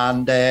 yeah.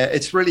 And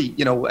it's really,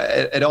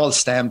 it all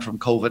stemmed from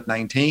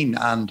COVID-19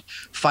 and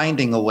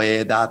finding a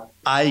way that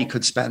I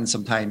could spend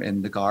some time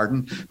in the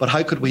garden. But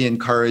how could we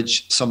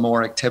encourage some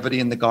more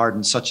activity in the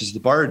garden, such as the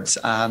birds?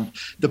 And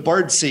the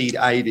bird seed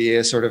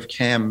idea sort of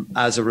came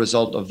as a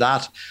result of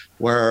that,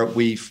 where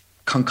we've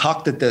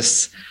concocted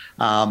this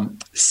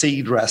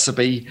seed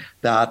recipe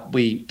that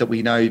we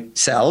now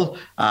sell,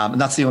 and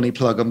that's the only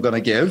plug I'm going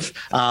to give.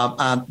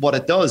 And what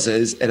it does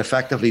is it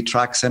effectively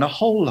tracks in a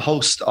whole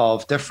host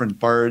of different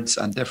birds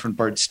and different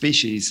bird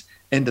species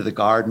into the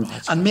garden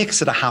and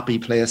makes it a happy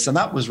place. And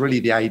that was really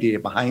the idea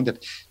behind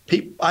it.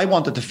 I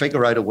wanted to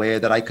figure out a way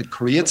that I could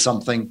create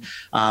something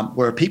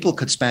where people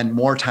could spend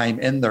more time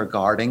in their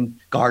garden,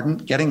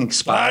 getting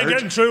inspired.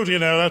 Getting through to you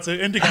now. That's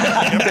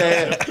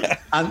it.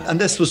 And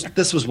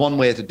this was one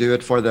way to do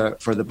it for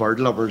the bird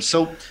lovers.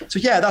 So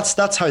yeah,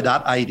 that's how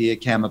that idea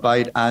came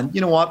about. And you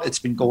know what? It's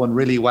been going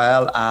really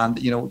well. And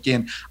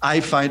again,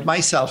 I found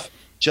myself,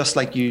 just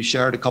like you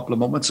shared a couple of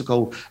moments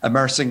ago,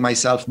 immersing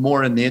myself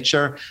more in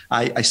nature.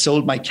 I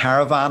sold my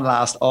caravan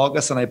last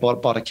August and I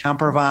bought a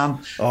camper van.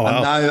 Oh, wow.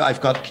 And now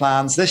I've got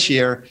plans this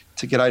year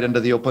to get out into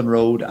the open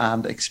road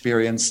and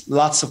experience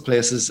lots of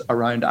places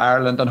around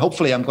Ireland. And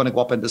hopefully I'm going to go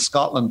up into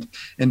Scotland,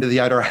 into the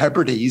Outer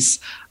Hebrides,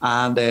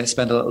 and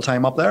spend a little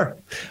time up there.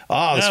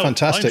 Oh, that's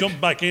fantastic. I jump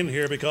back in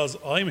here because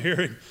I'm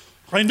hearing...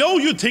 I know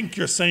you think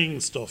you're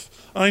saying stuff.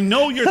 I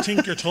know you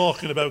think you're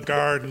talking about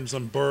gardens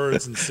and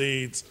birds and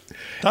seeds.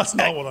 That's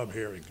not what I'm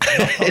hearing.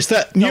 It's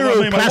that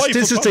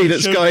neuroplasticity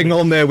that's going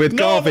on there with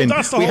Garvan.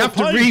 We have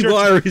to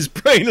rewire his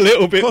brain a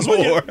little bit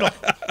more.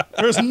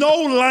 There's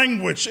no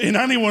language in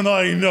anyone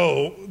I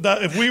know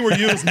that if we were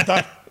using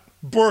that,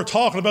 we're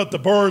talking about the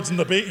birds and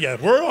the bees. Yeah,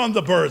 we're on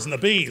the birds and the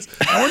bees.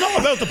 And we're not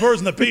about the birds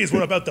and the bees,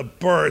 we're about the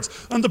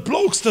birds. And the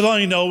blokes that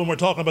I know when we're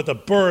talking about the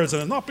birds,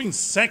 and I'm not being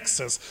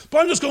sexist, but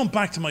I'm just going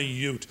back to my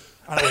youth.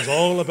 And it was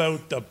all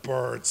about the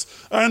birds.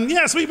 And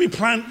yes, we'd be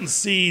planting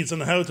seeds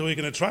and how we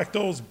can attract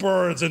those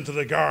birds into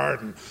the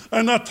garden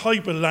and that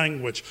type of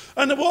language.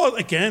 And it was,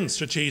 again,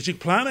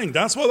 strategic planning.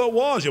 That's what it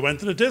was. You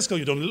went to the disco,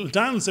 you done a little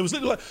dance. It was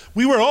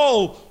we were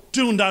all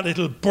doing that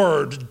little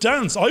bird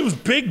dance. I was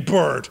Big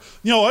Bird.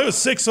 I was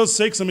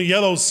 6'6" in my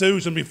yellow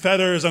suit and my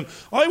feathers, and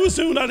I was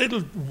doing that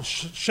little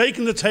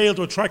shaking the tail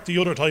to attract the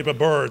other type of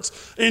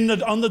birds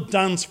on the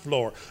dance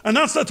floor. And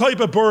that's the type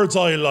of birds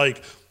I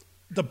like.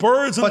 The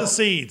birds and the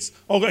seeds.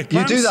 Okay,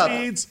 plant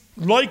seeds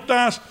like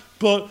that.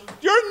 But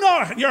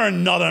you're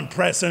not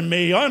impressing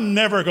me. I'm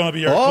never going to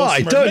be your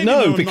customer. I don't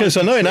know, because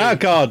I know in our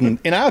garden,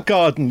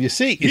 you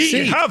see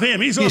have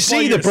him. He's you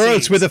see the birds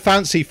seeds with the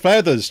fancy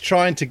feathers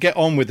trying to get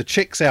on with the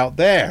chicks out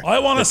there. I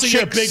want to see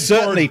a big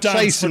certainly bird dance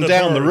chase them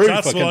down the roof.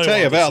 That's I can tell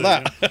you about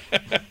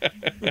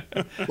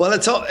that. Well,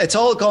 it's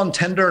all gone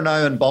Tinder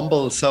now and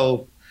Bumble,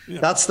 so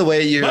that's the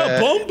way you.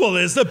 Well, Bumble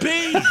is the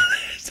bee.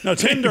 Now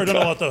Tinder, I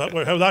don't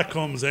know how that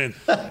comes in,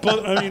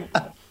 but I mean.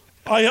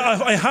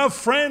 I have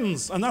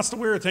friends, and that's the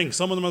weird thing.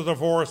 Some of them are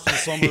divorced, and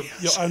some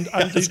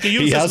are, and they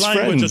use this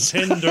language of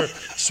Tinder,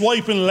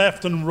 swiping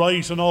left and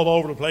right and all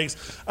over the place.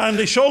 And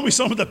they show me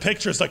some of the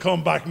pictures that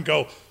come back and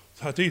go,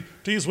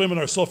 these women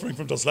are suffering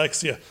from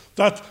dyslexia.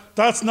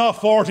 That's not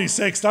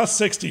 46, that's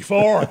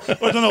 64. I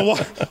don't know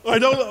what. I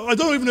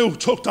don't even know who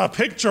took that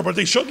picture, but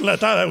they shouldn't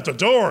let that out the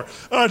door.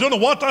 And I don't know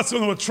what that's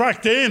going to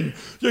attract in.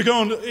 You're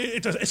going.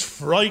 It's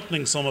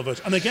frightening, some of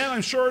it. And again,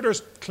 I'm sure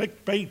there's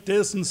clickbait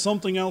this and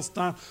something else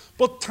that.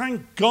 But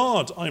thank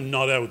God I'm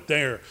not out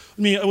there.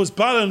 I mean, it was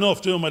bad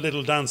enough doing my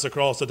little dance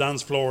across the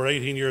dance floor at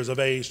 18 years of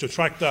age to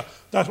attract that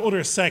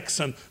other sex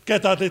and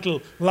get that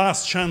little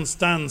last chance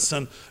dance.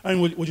 And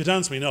would you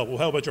dance me? No. Well,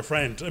 how about your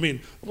friend? I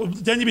mean,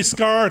 then you'd be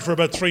scarred for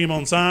about 3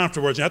 months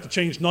afterwards. You have to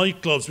change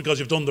nightclubs because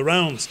you've done the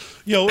rounds.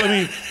 I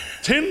mean,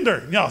 Tinder,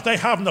 they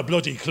haven't a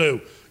bloody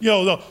clue.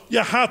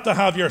 You had to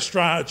have your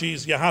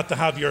strategies, you had to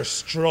have your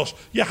strut,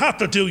 you had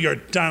to do your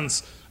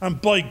dance. And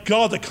by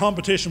God, the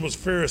competition was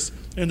fierce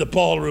in the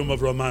ballroom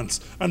of romance.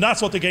 And that's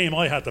what the game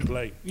I had to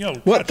play.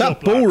 Well,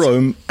 that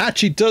ballroom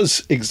actually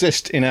does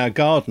exist in our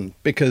garden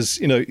because,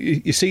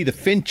 you see the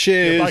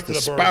finches, the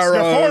sparrows.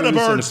 You're for the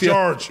birds,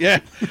 George. Yeah.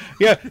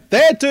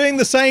 They're doing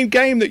the same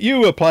game that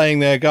you were playing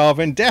there,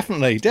 Garvin.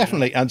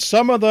 Definitely. And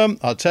some of them,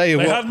 I'll tell you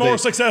they had more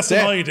success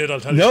than I did, I'll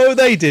tell you. No,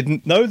 they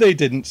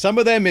didn't. Some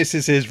of their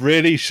missuses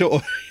really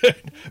sort of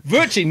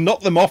virtually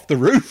knocked them off the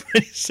roof.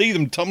 You see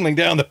them tumbling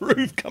down the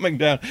roof, coming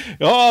down.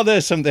 Oh,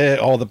 there's some there.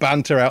 Oh, the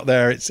banter out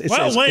there.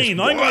 Wayne,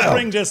 I'm going to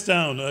bring this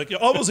down.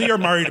 Obviously, you're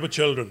married with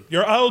children.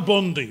 You're Al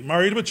Bundy,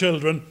 married with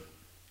children.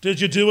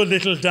 Did you do a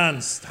little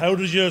dance? How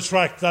did you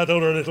attract that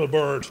other little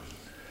bird?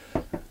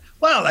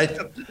 Well,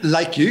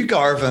 like you,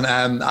 Garvin,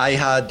 I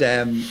had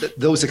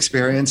those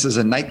experiences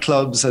in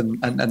nightclubs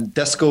and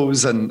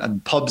discos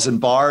and pubs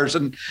and bars.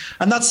 And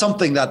that's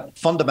something that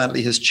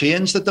fundamentally has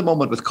changed at the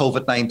moment with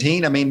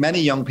COVID-19. I mean, many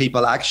young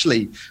people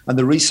actually, and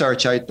the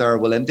research out there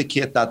will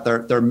indicate that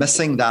they're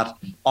missing that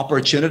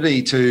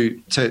opportunity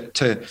to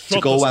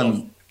go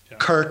and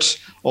court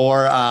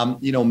or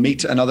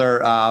meet another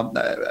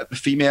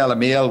female, a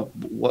male,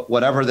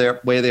 whatever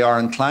their way they are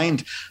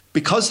inclined.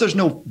 Because there's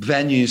no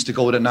venues to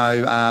go to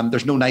now,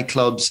 there's no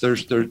nightclubs,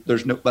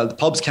 there's no, the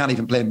pubs can't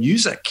even play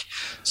music.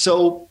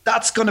 So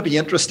that's going to be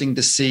interesting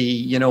to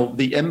see,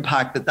 the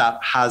impact that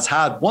has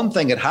had. One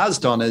thing it has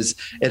done is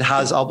it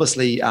has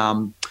obviously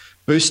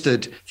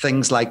boosted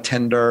things like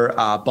Tinder,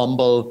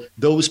 Bumble,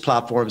 those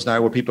platforms now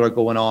where people are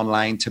going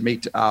online to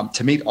meet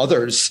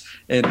others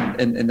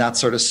in that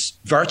sort of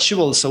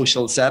virtual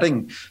social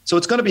setting. So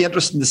it's going to be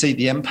interesting to see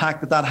the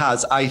impact that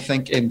has, I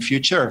think, in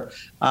future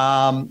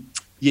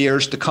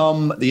years to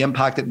come, the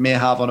impact it may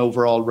have on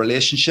overall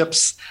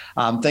relationships.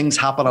 Things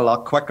happen a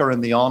lot quicker in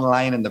the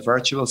online and the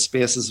virtual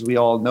space, as we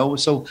all know.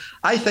 So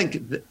I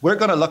think we're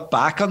going to look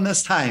back on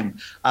this time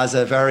as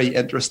a very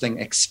interesting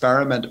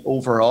experiment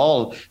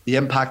overall. The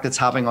impact it's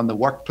having on the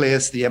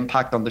workplace, the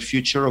impact on the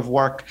future of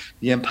work,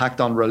 the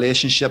impact on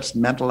relationships,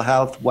 mental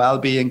health,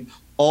 well-being,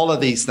 all of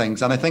these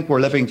things. And I think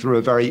we're living through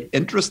a very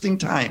interesting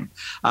time.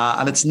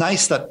 And it's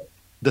nice that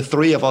the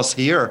three of us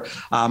here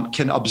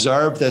can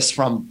observe this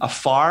from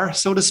afar,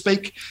 so to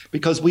speak,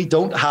 because we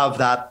don't have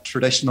that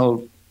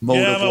traditional mode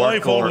of work. Yeah, my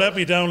wife won't let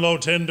me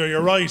download Tinder. You're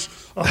right.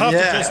 I'll have to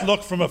just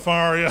look from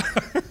afar. Yeah.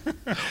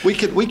 we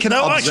can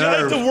now, observe. Actually, I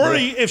have to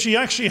worry if she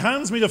actually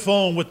hands me the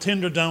phone with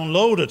Tinder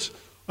downloaded.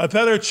 I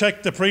better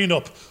check the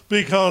prenup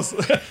because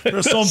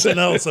there's something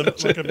else. And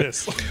look at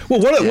this.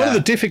 Well, one of the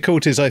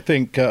difficulties I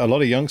think a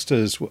lot of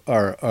youngsters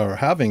are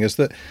having is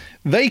that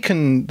they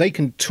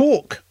can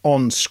talk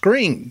on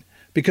screen.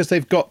 Because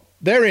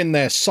they're in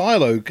their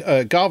silo.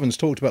 Garvin's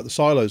talked about the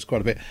silos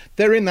quite a bit.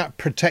 They're in that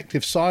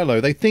protective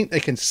silo. They think they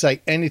can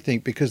say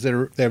anything because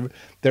they're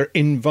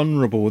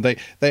invulnerable. They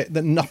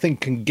nothing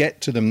can get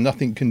to them.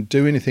 Nothing can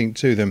do anything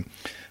to them.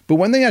 But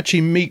when they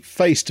actually meet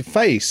face to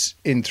face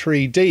in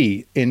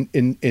 3D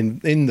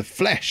in the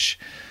flesh,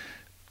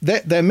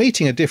 they're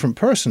meeting a different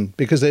person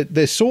because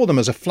they saw them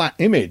as a flat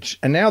image,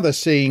 and now they're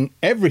seeing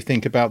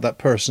everything about that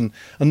person.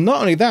 And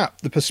not only that,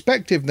 the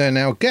perspective they're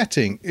now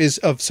getting is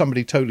of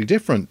somebody totally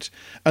different,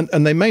 and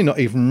they may not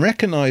even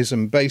recognize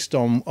them based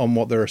on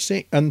what they're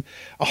seeing. And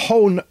a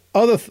whole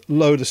other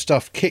load of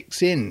stuff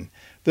kicks in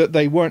that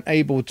they weren't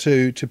able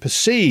to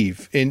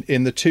perceive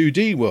in the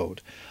 2D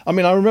world. I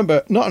mean, I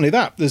remember not only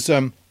that, there's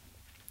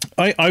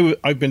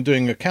I've been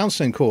doing a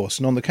counselling course,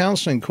 and on the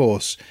counselling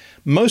course,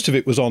 most of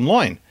it was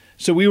online.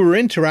 So we were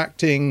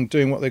interacting,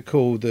 doing what they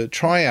call the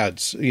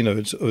triads,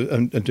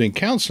 and doing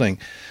counselling.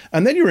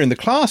 And then you were in the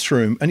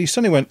classroom and you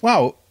suddenly went,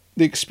 wow,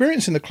 the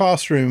experience in the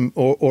classroom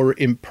or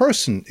in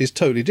person is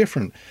totally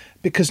different.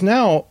 Because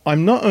now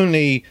I'm not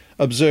only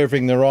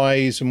observing their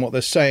eyes and what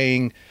they're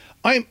saying,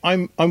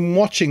 I'm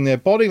watching their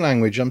body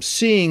language. I'm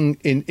seeing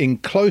in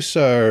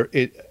closer,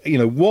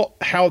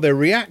 how they're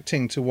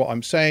reacting to what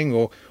I'm saying,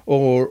 or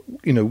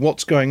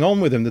what's going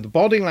on with them. That the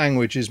body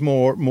language is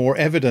more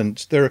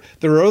evident. There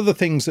are other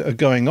things that are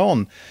going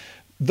on.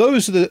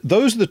 Those are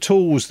the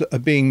tools that are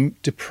being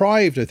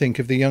deprived, I think,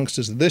 of the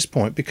youngsters at this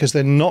point because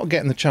they're not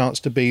getting the chance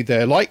to be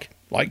there, like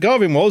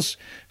Garvin was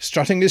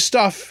strutting his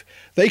stuff.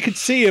 They could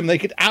see him, they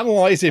could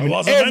analyse him in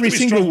every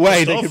single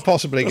way they could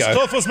possibly go. The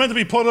stuff was meant to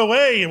be put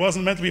away. It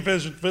wasn't meant to be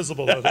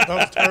visible. That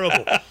was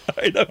terrible.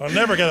 I'll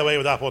never get away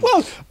with that one.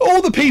 Well,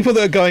 all the people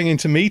that are going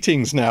into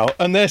meetings now,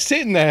 and they're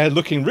sitting there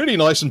looking really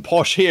nice and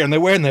posh here, and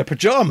they're wearing their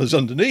pyjamas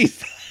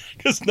underneath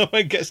because no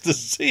one gets to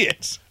see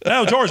it.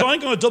 Now, George, I'm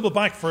going to double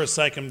back for a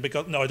second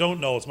because, no, I don't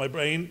know. It's my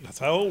brain. That's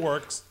how it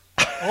works.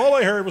 All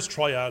I heard was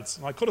triads.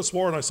 I could have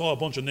sworn I saw a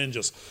bunch of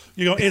ninjas.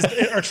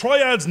 Are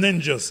triads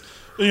ninjas?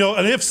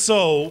 And if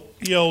so,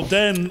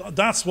 then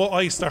that's what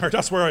I start.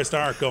 That's where I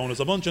start going. There's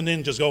a bunch of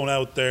ninjas going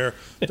out there.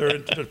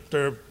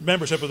 Their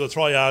membership of the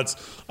triads,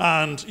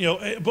 and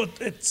but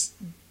it's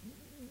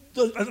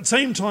at the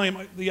same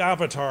time the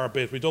avatar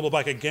bit. We double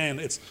back again.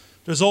 It's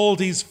there's all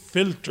these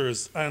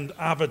filters and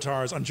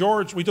avatars. And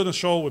George, we done a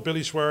show with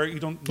Billy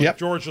Schwer.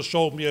 George just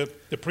showed me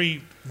the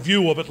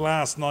preview of it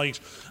last night,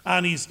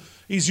 and he's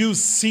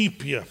used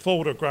sepia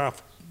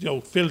photograph,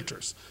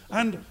 filters.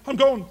 And I'm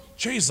going,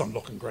 Jesus, I'm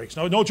looking great.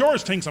 Now, no,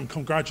 George thinks I'm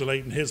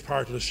congratulating his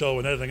part of the show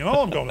and everything, and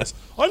all I'm going is,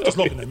 I'm just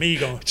looking at me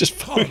going,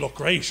 I look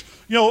great.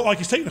 Like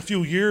he's taking a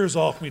few years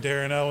off me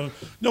there now, and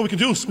we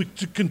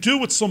can do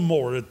with some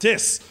more of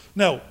this.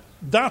 Now,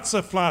 that's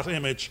a flat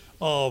image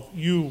of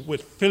you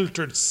with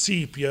filtered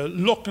sepia,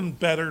 looking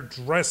better,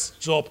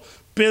 dressed up,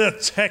 bit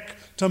of tech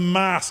to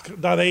mask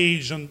that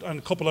age and a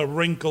couple of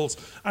wrinkles,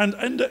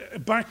 and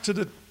back to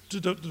the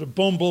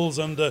Bumbles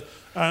and the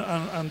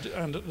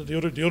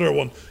other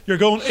one. You're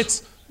going,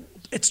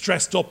 it's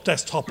dressed up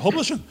desktop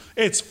publishing.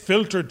 It's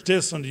filtered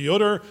this and the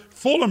other,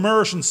 full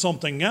immersion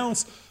something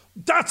else.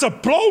 That's a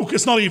bloke.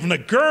 It's not even a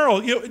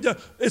girl.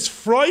 It's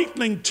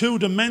frightening,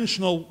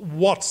 two-dimensional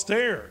what's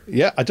there.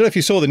 Yeah, I don't know if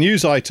you saw the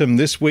news item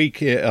this week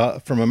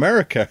from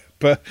America,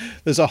 but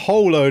there's a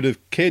whole load of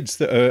kids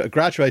that are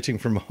graduating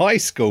from high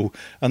school,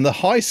 and the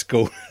high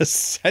school has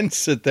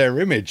censored their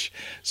image.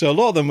 So a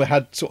lot of them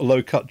had sort of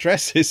low-cut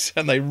dresses,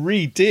 and they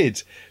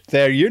redid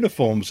their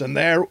uniforms, and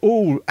they're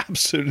all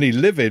absolutely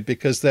livid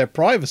because their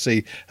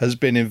privacy has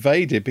been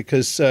invaded,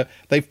 because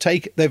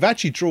they've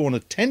actually drawn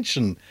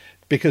attention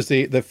because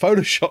the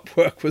Photoshop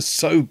work was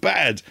so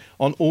bad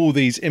on all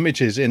these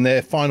images in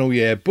their final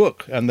year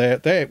book, and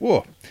they're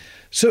whoa.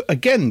 So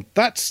again,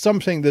 that's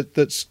something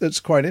that's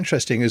quite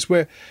interesting, is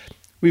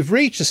we've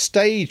reached a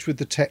stage with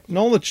the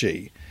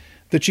technology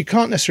that you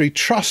can't necessarily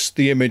trust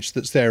the image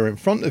that's there in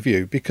front of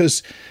you,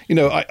 because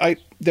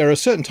there are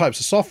certain types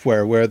of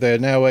software where they're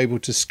now able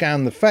to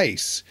scan the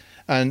face.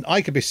 And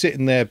I could be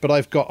sitting there, but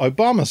I've got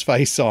Obama's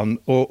face on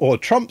or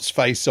Trump's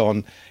face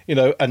on,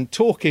 and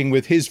talking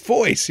with his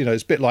voice.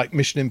 It's a bit like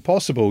Mission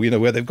Impossible,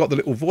 where they've got the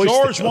little voice.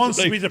 George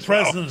wants to be the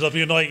president of the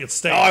United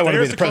States. I want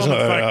to be the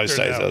president of the United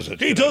States.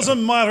 He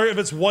doesn't matter if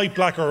it's white,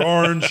 black or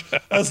orange,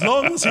 as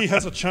long as he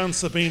has a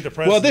chance of being the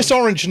president. Well, this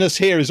orangeness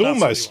here is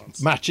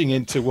almost matching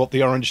into what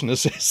the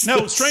orangeness is.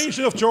 Now,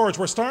 strangely enough, George,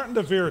 we're starting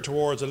to veer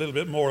towards a little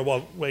bit more of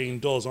what Wayne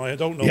does. And I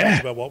don't know much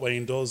about what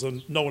Wayne does,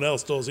 and no one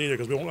else does either,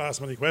 because we won't ask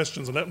many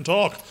questions and let him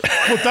talk.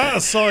 But that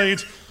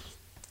aside,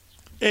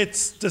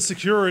 it's the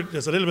security.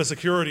 There's a little bit of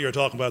security you're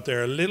talking about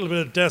there, a little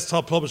bit of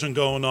desktop publishing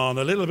going on,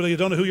 a little bit of you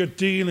don't know who you're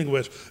dealing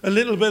with, a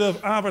little bit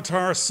of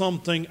avatar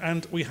something,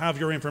 and we have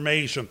your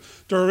information.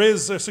 There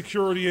is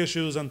security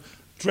issues and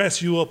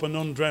dress you up and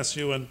undress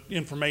you and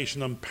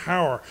information and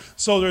power.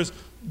 So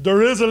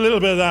there is a little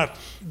bit of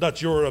that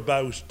you're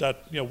about,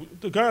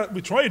 that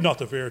we tried not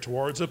to veer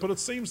towards it, but it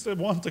seems to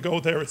want to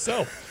go there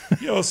itself.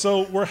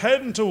 So we're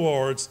heading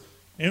towards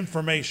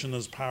information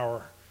as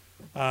power.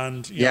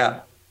 And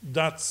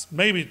that's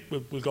maybe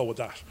we'll go with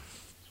that.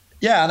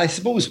 Yeah, and I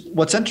suppose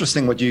what's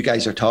interesting what you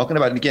guys are talking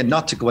about, and again,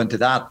 not to go into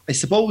that, I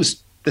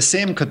suppose the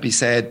same could be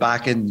said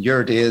back in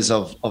your days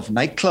of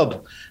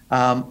nightclub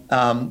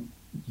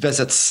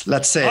visits,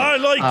 let's say. I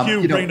like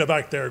you bringing it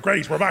back there.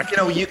 Great, we're back.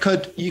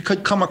 You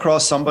could come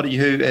across somebody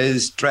who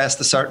is dressed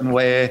a certain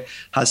way,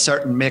 has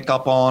certain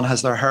makeup on,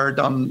 has their hair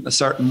done a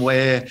certain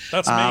way.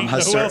 That's me.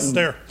 Who else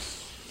there?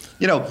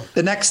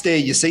 The next day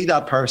you see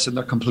that person,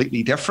 they're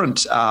completely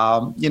different,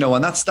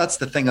 and that's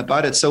the thing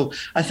about it. So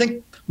I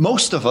think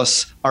most of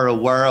us are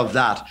aware of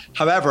that.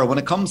 However, when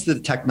it comes to the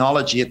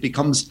technology, it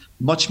becomes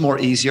much more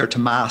easier to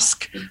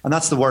mask. And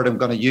that's the word I'm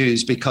going to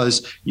use,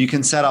 because you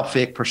can set up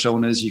fake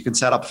personas, you can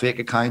set up fake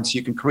accounts,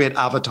 you can create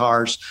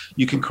avatars,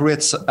 you can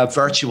create a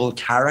virtual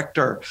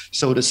character,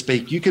 so to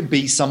speak. You can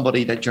be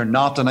somebody that you're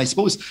not. And I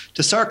suppose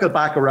to circle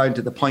back around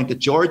to the point that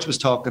George was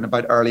talking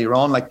about earlier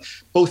on, like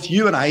both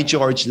you and I,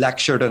 George,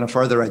 lectured in a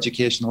further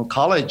educational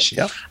college.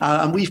 Yep.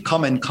 And we've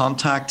come in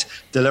contact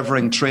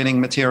delivering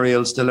training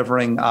materials,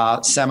 delivering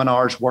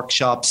seminars,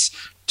 workshops,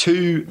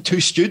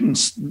 to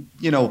students,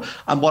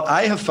 and what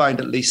I have found,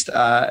 at least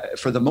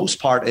for the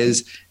most part,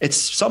 is it's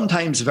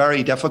sometimes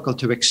very difficult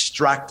to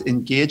extract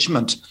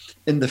engagement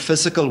in the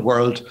physical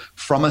world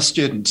from a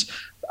student,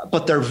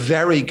 but they're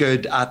very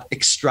good at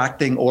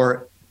extracting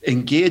or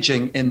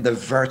engaging in the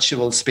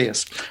virtual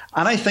space.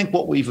 And I think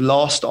what we've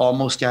lost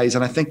almost, guys,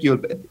 and I think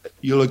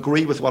you'll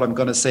agree with what I'm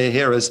going to say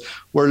here, is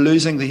we're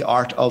losing the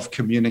art of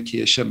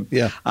communication.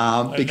 Yeah,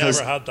 because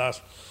I've never had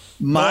that.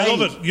 I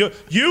love it.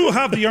 You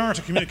have the art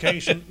of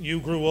communication. You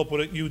grew up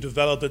with it. You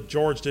developed it.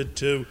 George did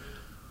too.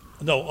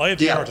 No, I have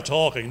the art of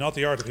talking, not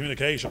the art of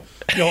communication.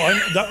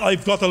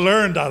 I've got to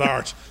learn that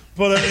art.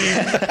 But I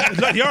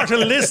mean, the art of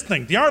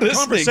listening. The art of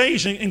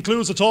conversation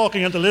includes the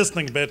talking and the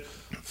listening bit.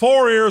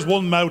 4 ears,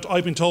 1 mouth.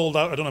 I've been told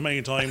that I don't know how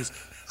many times.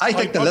 I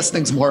think the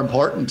listening's more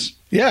important.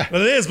 Yeah.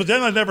 Well, it is, but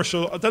then I'd never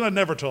show. Then I'd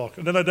never talk.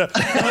 And then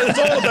it's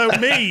all about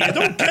me. You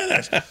don't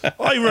get it.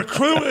 I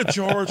recruited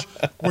George.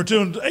 We're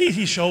doing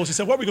 80 shows. He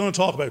said, "What are we going to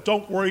talk about?"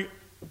 Don't worry.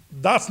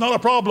 That's not a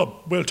problem.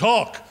 We'll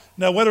talk.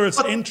 Now, whether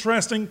it's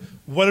interesting,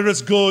 whether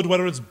it's good,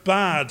 whether it's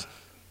bad,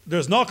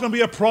 there's not going to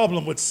be a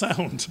problem with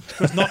sound.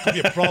 There's not going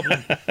to be a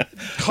problem.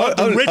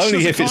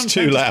 Only if it's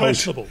too loud.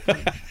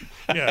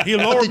 Yeah, he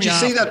lowered me. Did you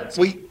see that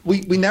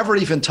we never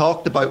even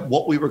talked about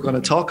what we were going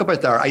to talk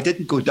about there? I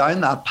didn't go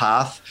down that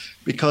path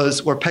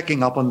because we're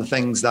picking up on the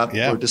things that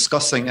we're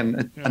discussing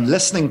and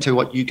listening to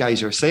what you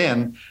guys are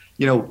saying.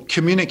 You know,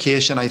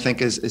 communication, I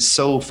think, is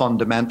so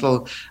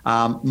fundamental.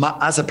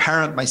 As a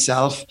parent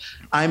myself,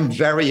 I'm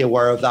very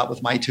aware of that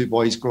with my two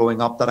boys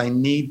growing up, that I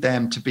need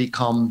them to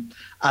become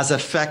as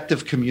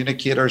effective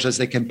communicators as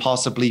they can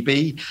possibly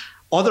be.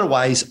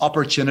 Otherwise,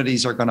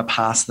 opportunities are going to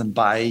pass them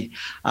by.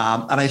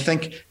 And I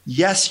think,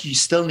 yes, you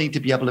still need to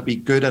be able to be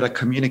good at a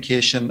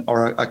communication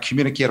or a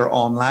communicator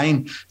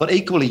online, but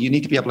equally, you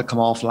need to be able to come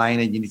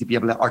offline and you need to be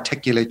able to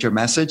articulate your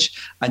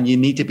message and you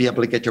need to be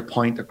able to get your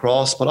point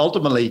across. But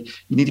ultimately,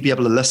 you need to be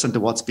able to listen to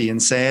what's being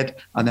said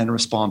and then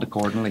respond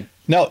accordingly.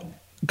 Now,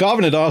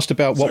 Garvin had asked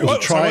about what was a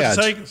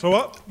triad. So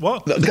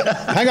what?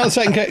 Hang on a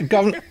second.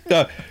 Garvin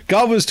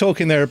was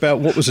talking there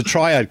about what was a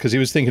triad because he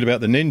was thinking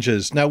about the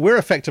ninjas. Now, we're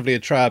effectively a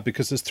triad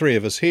because there's three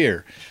of us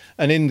here.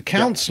 And in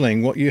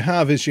counselling, what you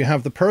have is you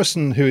have the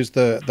person who is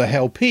the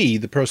helpee,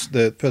 the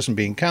person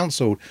being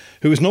counselled,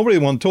 who is normally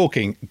the one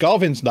talking.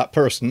 Garvin's that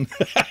person.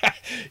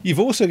 You've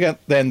also got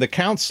then the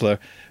counsellor,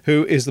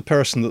 who is the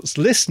person that's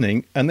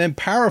listening and then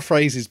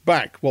paraphrases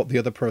back what the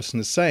other person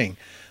is saying.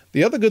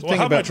 The other good thing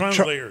about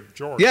translator,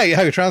 George. Yeah, you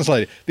have a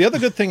translator. The other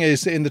good thing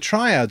is in the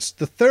triads,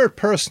 the third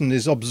person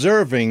is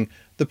observing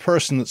the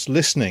person that's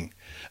listening.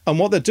 And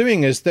what they're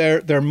doing is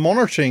they're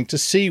monitoring to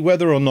see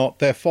whether or not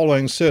they're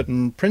following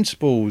certain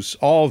principles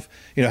of,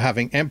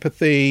 having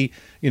empathy,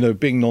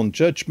 being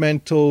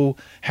non-judgmental,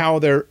 how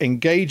they're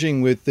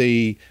engaging with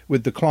the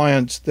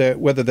clients,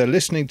 whether they're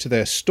listening to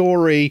their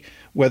story,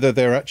 whether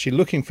they're actually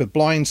looking for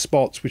blind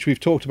spots, which we've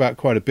talked about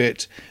quite a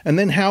bit, and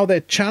then how they're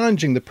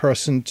challenging the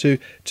person to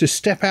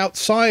step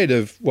outside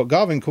of what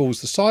Garvin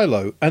calls the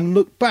silo and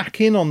look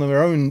back in on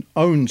their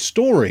own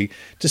story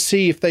to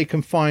see if they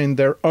can find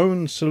their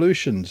own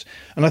solutions.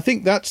 And I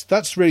think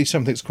that's really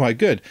something that's quite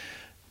good.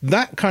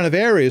 That kind of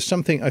area is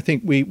something I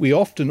think we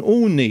often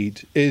all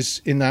need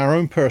is in our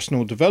own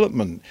personal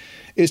development,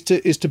 is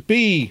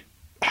to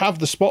have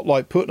the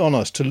spotlight put on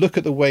us to look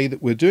at the way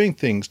that we're doing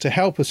things to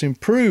help us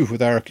improve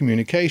with our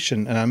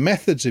communication and our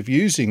methods of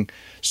using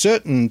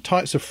certain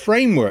types of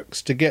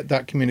frameworks to get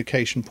that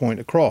communication point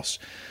across.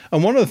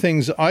 And one of the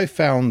things that I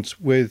found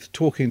with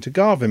talking to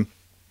Garvin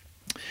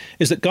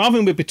is that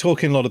Garvin would be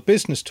talking a lot of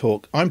business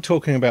talk. I'm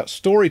talking about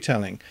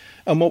storytelling.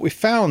 And what we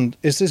found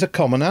is there's a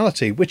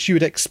commonality, which you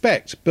would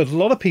expect, but a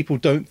lot of people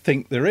don't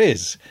think there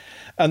is.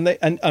 And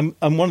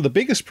one of the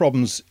biggest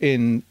problems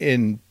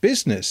in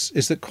business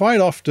is that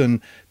quite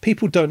often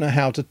people don't know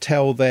how to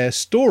tell their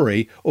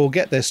story or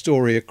get their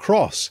story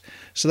across.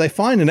 So they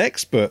find an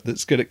expert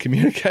that's good at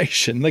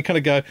communication. They kind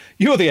of go,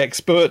 "You're the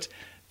expert.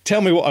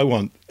 Tell me what I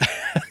want."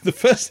 The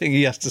first thing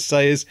he has to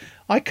say is,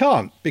 "I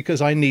can't,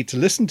 because I need to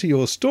listen to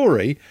your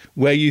story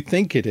where you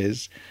think it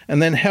is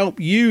and then help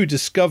you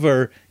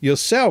discover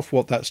yourself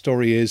what that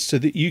story is so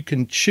that you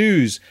can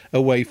choose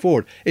a way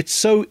forward." It's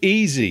so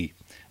easy.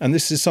 And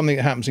this is something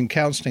that happens in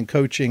counseling,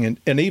 coaching,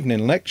 and even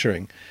in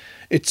lecturing.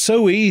 It's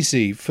so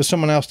easy for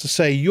someone else to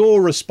say,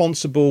 "You're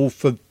responsible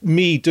for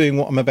me doing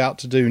what I'm about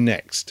to do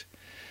next."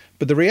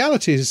 But the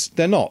reality is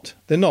they're not.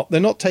 They're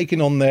not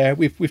taking on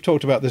we've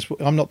talked about this,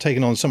 I'm not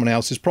taking on someone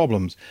else's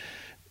problems.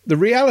 The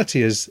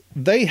reality is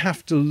they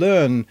have to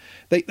learn,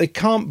 they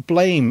can't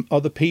blame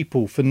other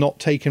people for not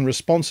taking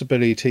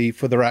responsibility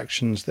for their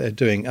actions they're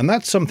doing. And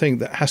that's something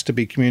that has to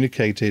be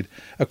communicated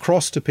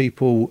across to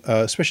people,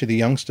 especially the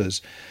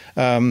youngsters.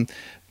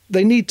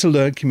 They need to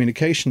learn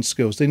communication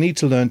skills. They need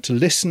to learn to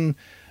listen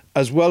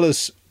as well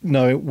as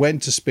know when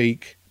to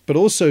speak, but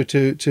also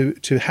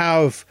to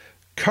have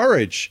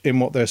courage in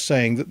what they're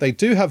saying, that they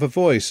do have a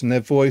voice and their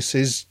voice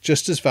is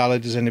just as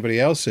valid as anybody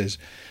else's.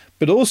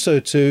 But also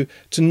to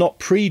not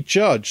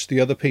prejudge the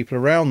other people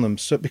around them,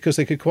 so because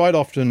they could quite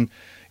often,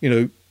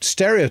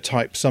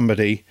 stereotype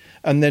somebody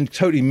and then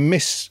totally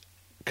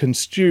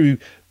misconstrue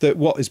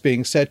what is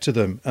being said to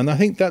them. And I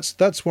think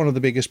that's one of the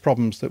biggest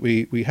problems that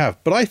we have.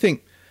 But I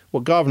think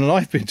what Garvin and I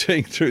have been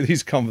doing through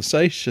these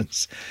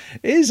conversations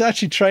is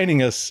actually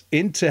training us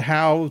into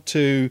how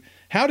to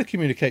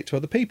communicate to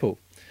other people.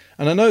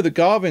 And I know that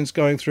Garvin's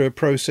going through a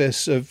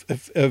process of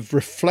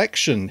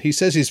reflection. He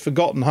says he's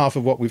forgotten half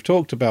of what we've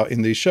talked about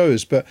in these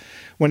shows, but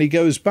when he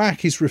goes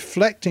back, he's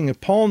reflecting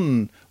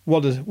upon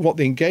what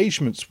the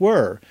engagements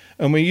were.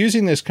 And we're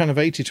using this kind of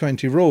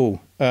 80-20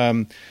 rule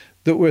that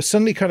we're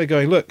suddenly kind of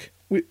going, look,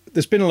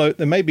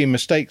 there may be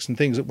mistakes and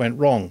things that went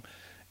wrong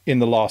in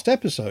the last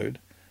episode,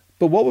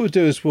 but what we'll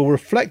do is we'll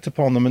reflect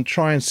upon them and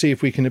try and see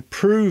if we can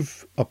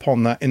improve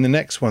upon that in the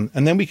next one.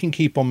 And then we can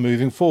keep on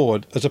moving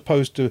forward as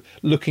opposed to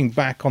looking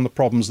back on the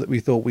problems that we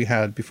thought we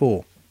had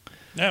before.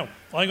 Now,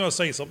 I'm going to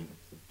say something,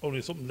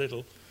 only something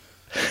little.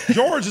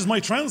 George is my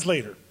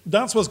translator.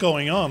 That's what's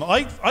going on.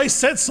 I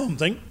said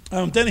something,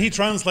 and then he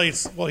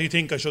translates what he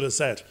thinks I should have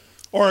said.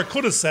 Or I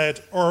could have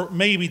said, or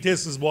maybe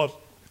this is what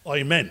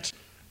I meant.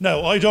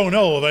 Now, I don't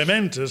know if I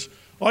meant it.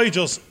 I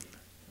just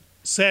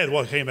said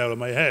what came out of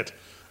my head.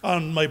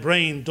 and my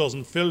brain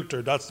doesn't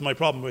filter. That's my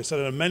problem. I said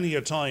it many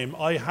a time.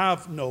 I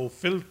have no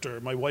filter.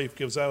 My wife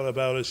gives out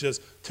about it. She says,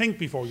 think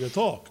before you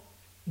talk.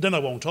 Then I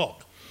won't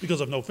talk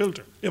because I've no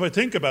filter. If I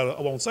think about it,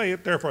 I won't say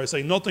it. Therefore, I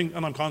say nothing,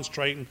 and I'm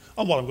concentrating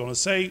on what I'm going to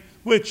say,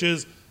 which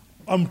is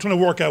I'm trying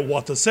to work out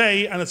what to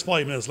say, and it's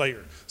 5 minutes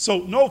later. So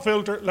no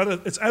filter.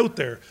 It's out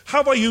there.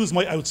 Have I used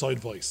my outside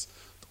voice?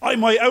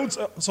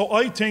 So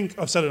I think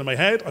I've said it in my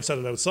head. I've said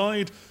it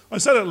outside.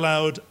 I've said it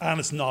loud, and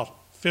it's not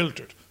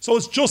filtered. So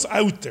it's just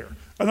out there.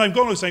 And I'm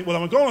going to say,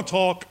 well, I'm going to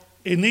talk.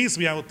 It needs to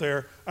be out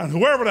there. And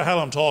whoever the hell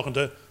I'm talking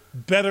to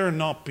better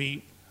not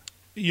be,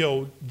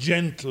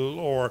 gentle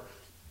or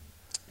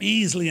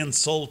easily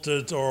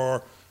insulted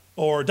or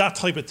that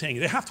type of thing.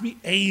 They have to be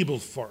able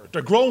for it.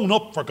 They're grown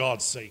up, for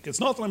God's sake. It's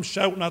not that I'm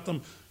shouting at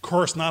them,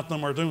 cursing at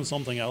them, or doing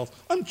something else.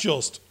 I'm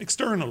just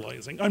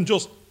externalizing. I'm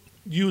just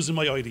using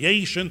my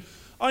ideation.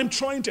 I'm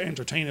trying to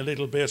entertain a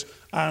little bit,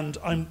 and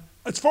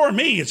it's for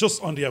me, it's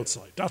just on the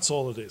outside. That's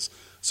all it is.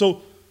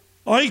 So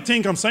I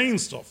think I'm saying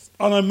stuff,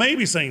 and I may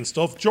be saying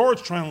stuff.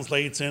 George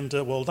translates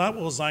into, well, that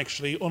was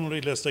actually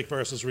unrealistic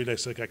versus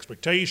realistic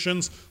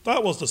expectations.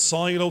 That was the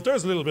silo.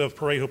 There's a little bit of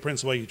Pareto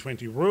principle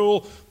 80-20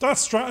 rule.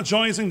 That's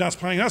strategizing, that's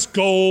planning, that's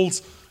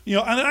goals.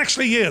 And it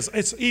actually is.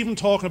 It's even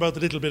talking about the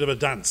little bit of a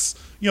dance.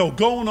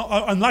 Going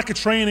on lack of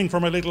training for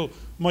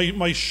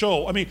my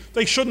show. I mean,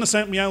 they shouldn't have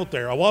sent me out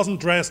there. I wasn't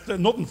dressed,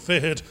 nothing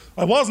fitted.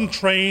 I wasn't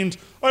trained.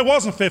 I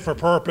wasn't fit for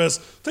purpose.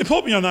 They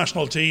put me on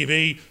national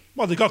TV.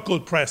 Well, they got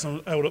good press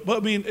out of it. But I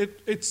mean,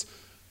 it's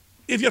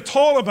if you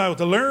thought about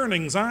the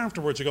learnings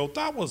afterwards, you go,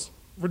 that was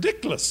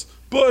ridiculous.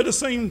 But at the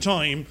same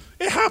time,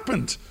 it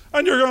happened.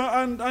 And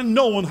and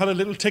no one had a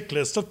little tick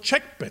list of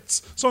check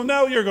bits. So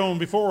now you're going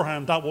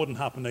beforehand, that wouldn't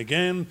happen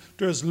again.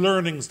 There's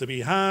learnings to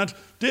be had.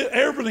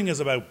 Everything is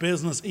about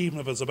business, even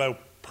if it's about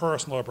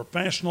personal or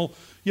professional.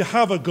 You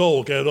have a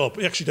goal, get up.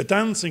 Actually, the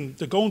dancing,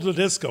 the going to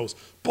the discos.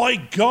 By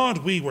God,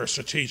 we were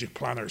strategic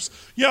planners.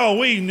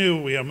 We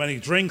knew we had many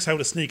drinks, how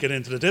to sneak it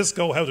into the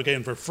disco, how to get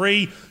in for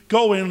free,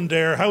 go in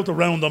there, how to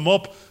round them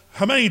up.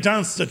 How many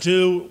dances to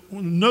do,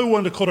 know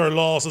when to cut our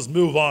losses,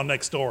 move on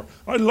next door.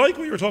 I like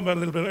what you were talking about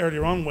a little bit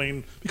earlier on,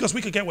 Wayne, because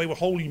we could get away with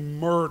holy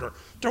murder.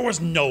 There was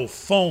no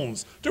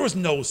phones. There was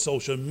no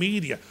social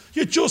media.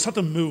 You just had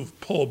to move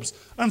pubs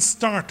and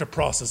start the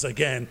process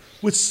again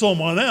with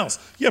someone else.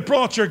 You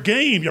brought your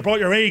game, you brought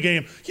your A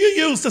game. You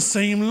used the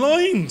same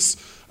lines.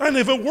 And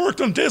if it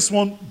worked on this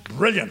one,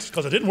 brilliant,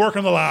 because it didn't work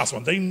on the last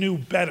one. They knew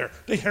better.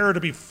 They heard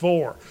it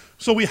before.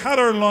 So we had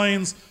our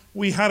lines.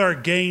 We had our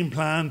game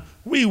plan,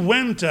 we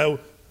went out,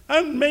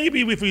 and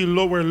maybe if we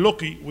were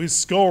lucky, we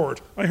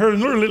scored. I heard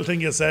another little thing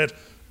you said,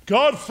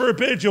 God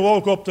forbid you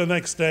woke up the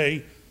next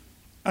day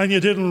and you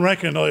didn't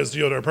recognise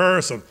the other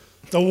person.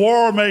 The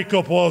war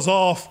makeup was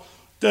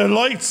off, the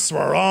lights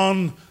were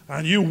on,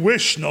 and you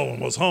wish no one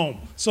was home.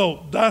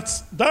 So that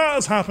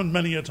has happened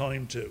many a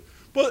time too.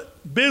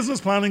 But business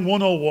planning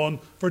 101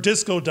 for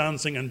disco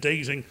dancing and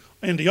dating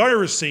in the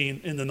Irish scene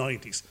in the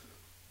 90s.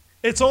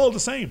 It's all the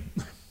same.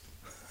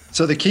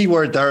 So the key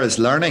word there is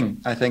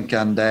learning, I think,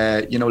 and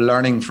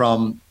learning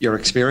from your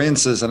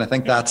experiences, and I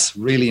think that's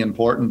really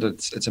important.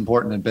 It's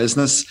important in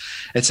business.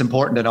 It's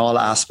important in all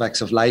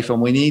aspects of life,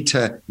 and we need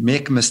to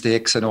make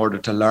mistakes in order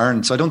to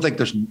learn. So I don't think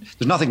there's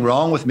nothing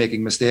wrong with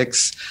making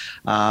mistakes.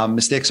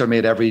 Mistakes are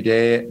made every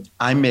day.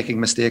 I'm making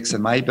mistakes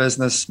in my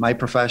business, my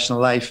professional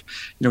life,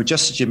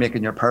 just as you make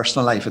in your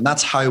personal life, and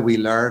that's how we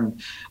learn.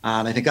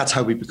 And I think that's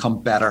how we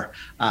become better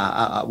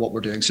at what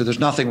we're doing. So there's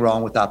nothing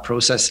wrong with that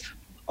process.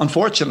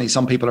 Unfortunately,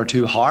 some people are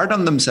too hard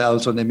on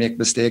themselves when they make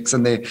mistakes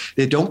and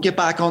they don't get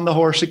back on the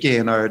horse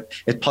again, or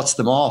it puts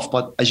them off.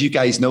 But as you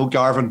guys know,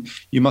 Garvin,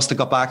 you must have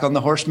got back on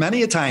the horse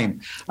many a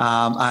time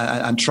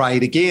and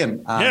tried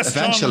again. Yes,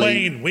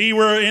 eventually. John Wayne, we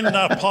were in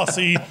that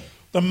posse,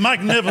 the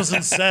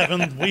Magnificent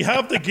Seven. We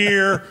have the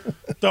gear,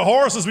 the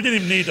horses. We didn't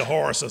even need the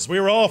horses. We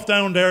were off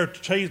down there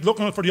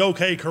looking for the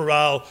OK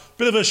Corral,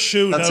 bit of a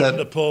shootout in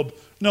the pub.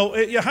 No,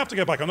 you have to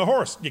get back on the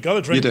horse. You got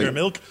to drink your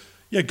milk.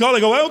 You got to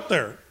go out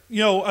there.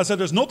 I said,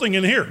 there's nothing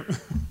in here.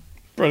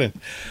 Brilliant.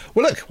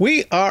 Well, look,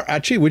 we are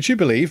actually, would you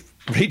believe,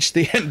 reached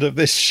the end of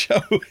this show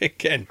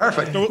again.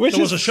 Perfect. There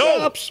was a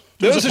show.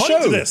 There was a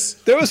show.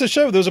 There was a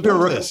show. There was a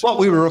point to this.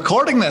 We were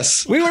recording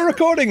this. We were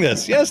recording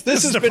this. Yes,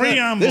 this is the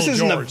preamble. This is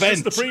George. an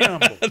event. This is the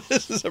preamble.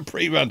 This is a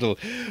preamble.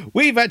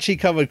 We've actually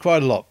covered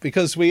quite a lot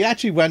because we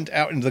actually went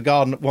out into the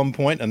garden at one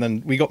point, and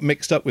then we got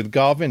mixed up with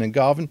Garvin and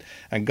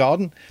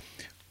Garden.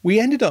 We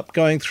ended up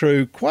going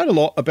through quite a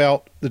lot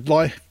about the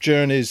life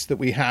journeys that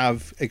we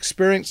have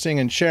experiencing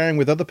and sharing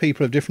with other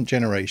people of different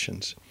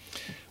generations.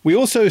 We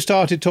also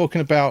started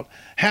talking about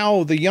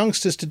how the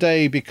youngsters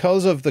today,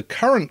 because of the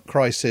current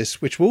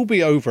crisis, which will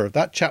be over,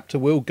 that chapter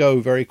will go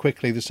very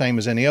quickly, the same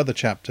as any other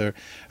chapter,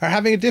 are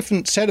having a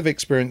different set of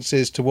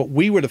experiences to what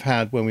we would have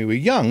had when we were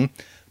young,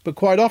 but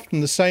quite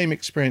often the same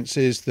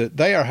experiences that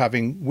they are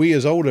having, we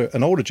as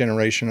an older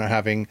generation are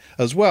having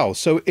as well.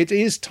 So it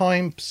is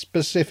time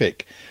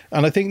specific.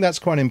 And I think that's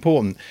quite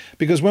important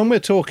because when we're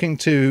talking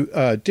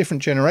to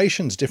different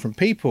generations, different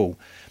people,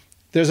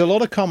 there's a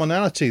lot of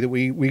commonality that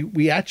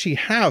we actually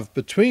have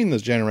between the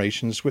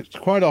generations, which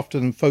quite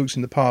often folks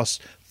in the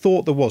past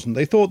thought there wasn't.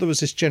 They thought there was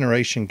this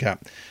generation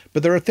gap.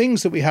 But there are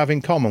things that we have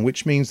in common,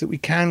 which means that we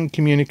can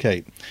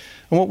communicate.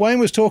 And what Wayne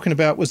was talking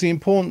about was the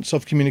importance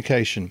of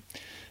communication.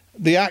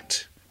 The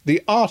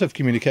art of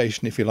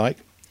communication, if you like,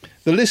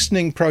 the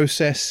listening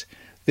process,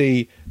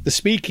 the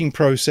speaking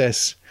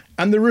process,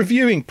 and the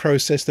reviewing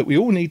process that we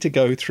all need to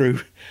go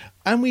through.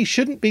 And we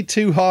shouldn't be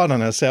too hard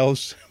on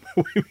ourselves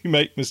when we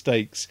make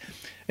mistakes.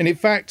 And in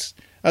fact,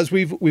 as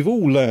we've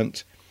all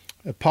learnt,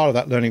 a part of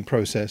that learning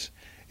process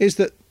is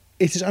that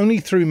it is only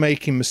through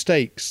making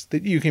mistakes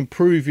that you can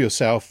improve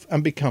yourself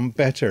and become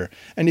better.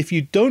 And if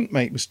you don't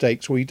make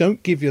mistakes, or you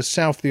don't give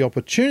yourself the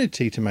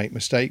opportunity to make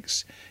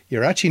mistakes,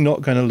 you're actually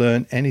not going to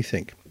learn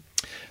anything.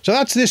 So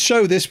that's this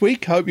show this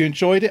week. Hope you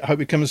enjoyed it. Hope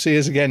you come and see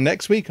us again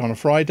next week on a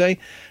Friday.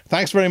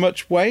 Thanks very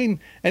much,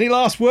 Wayne. Any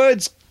last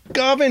words,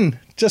 Garvin,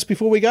 just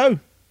before we go?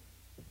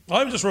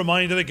 I'm just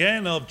reminded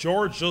again of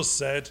George just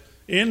said,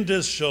 in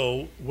this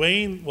show,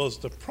 Wayne was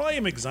the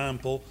prime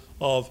example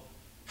of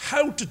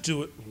how to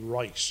do it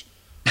right.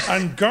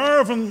 And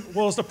Garvin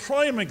was the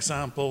prime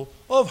example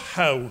of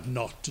how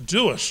not to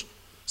do it.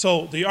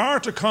 So the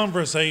art of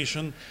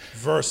conversation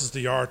versus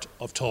the art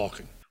of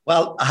talking.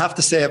 Well, I have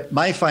to say,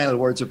 my final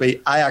words would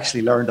be, I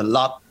actually learned a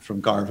lot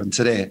from Garvin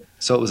today.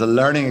 So it was a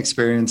learning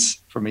experience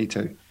for me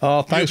too.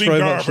 Oh, thanks very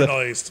much.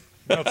 Garvinised.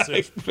 That's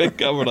it. Been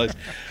Garvinised.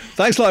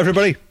 Thanks a lot,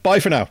 everybody. Bye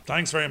for now.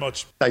 Thanks very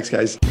much. Thanks,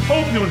 guys.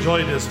 Hope you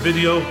enjoyed this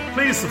video.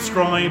 Please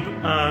subscribe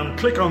and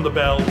click on the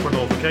bell for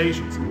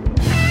notifications.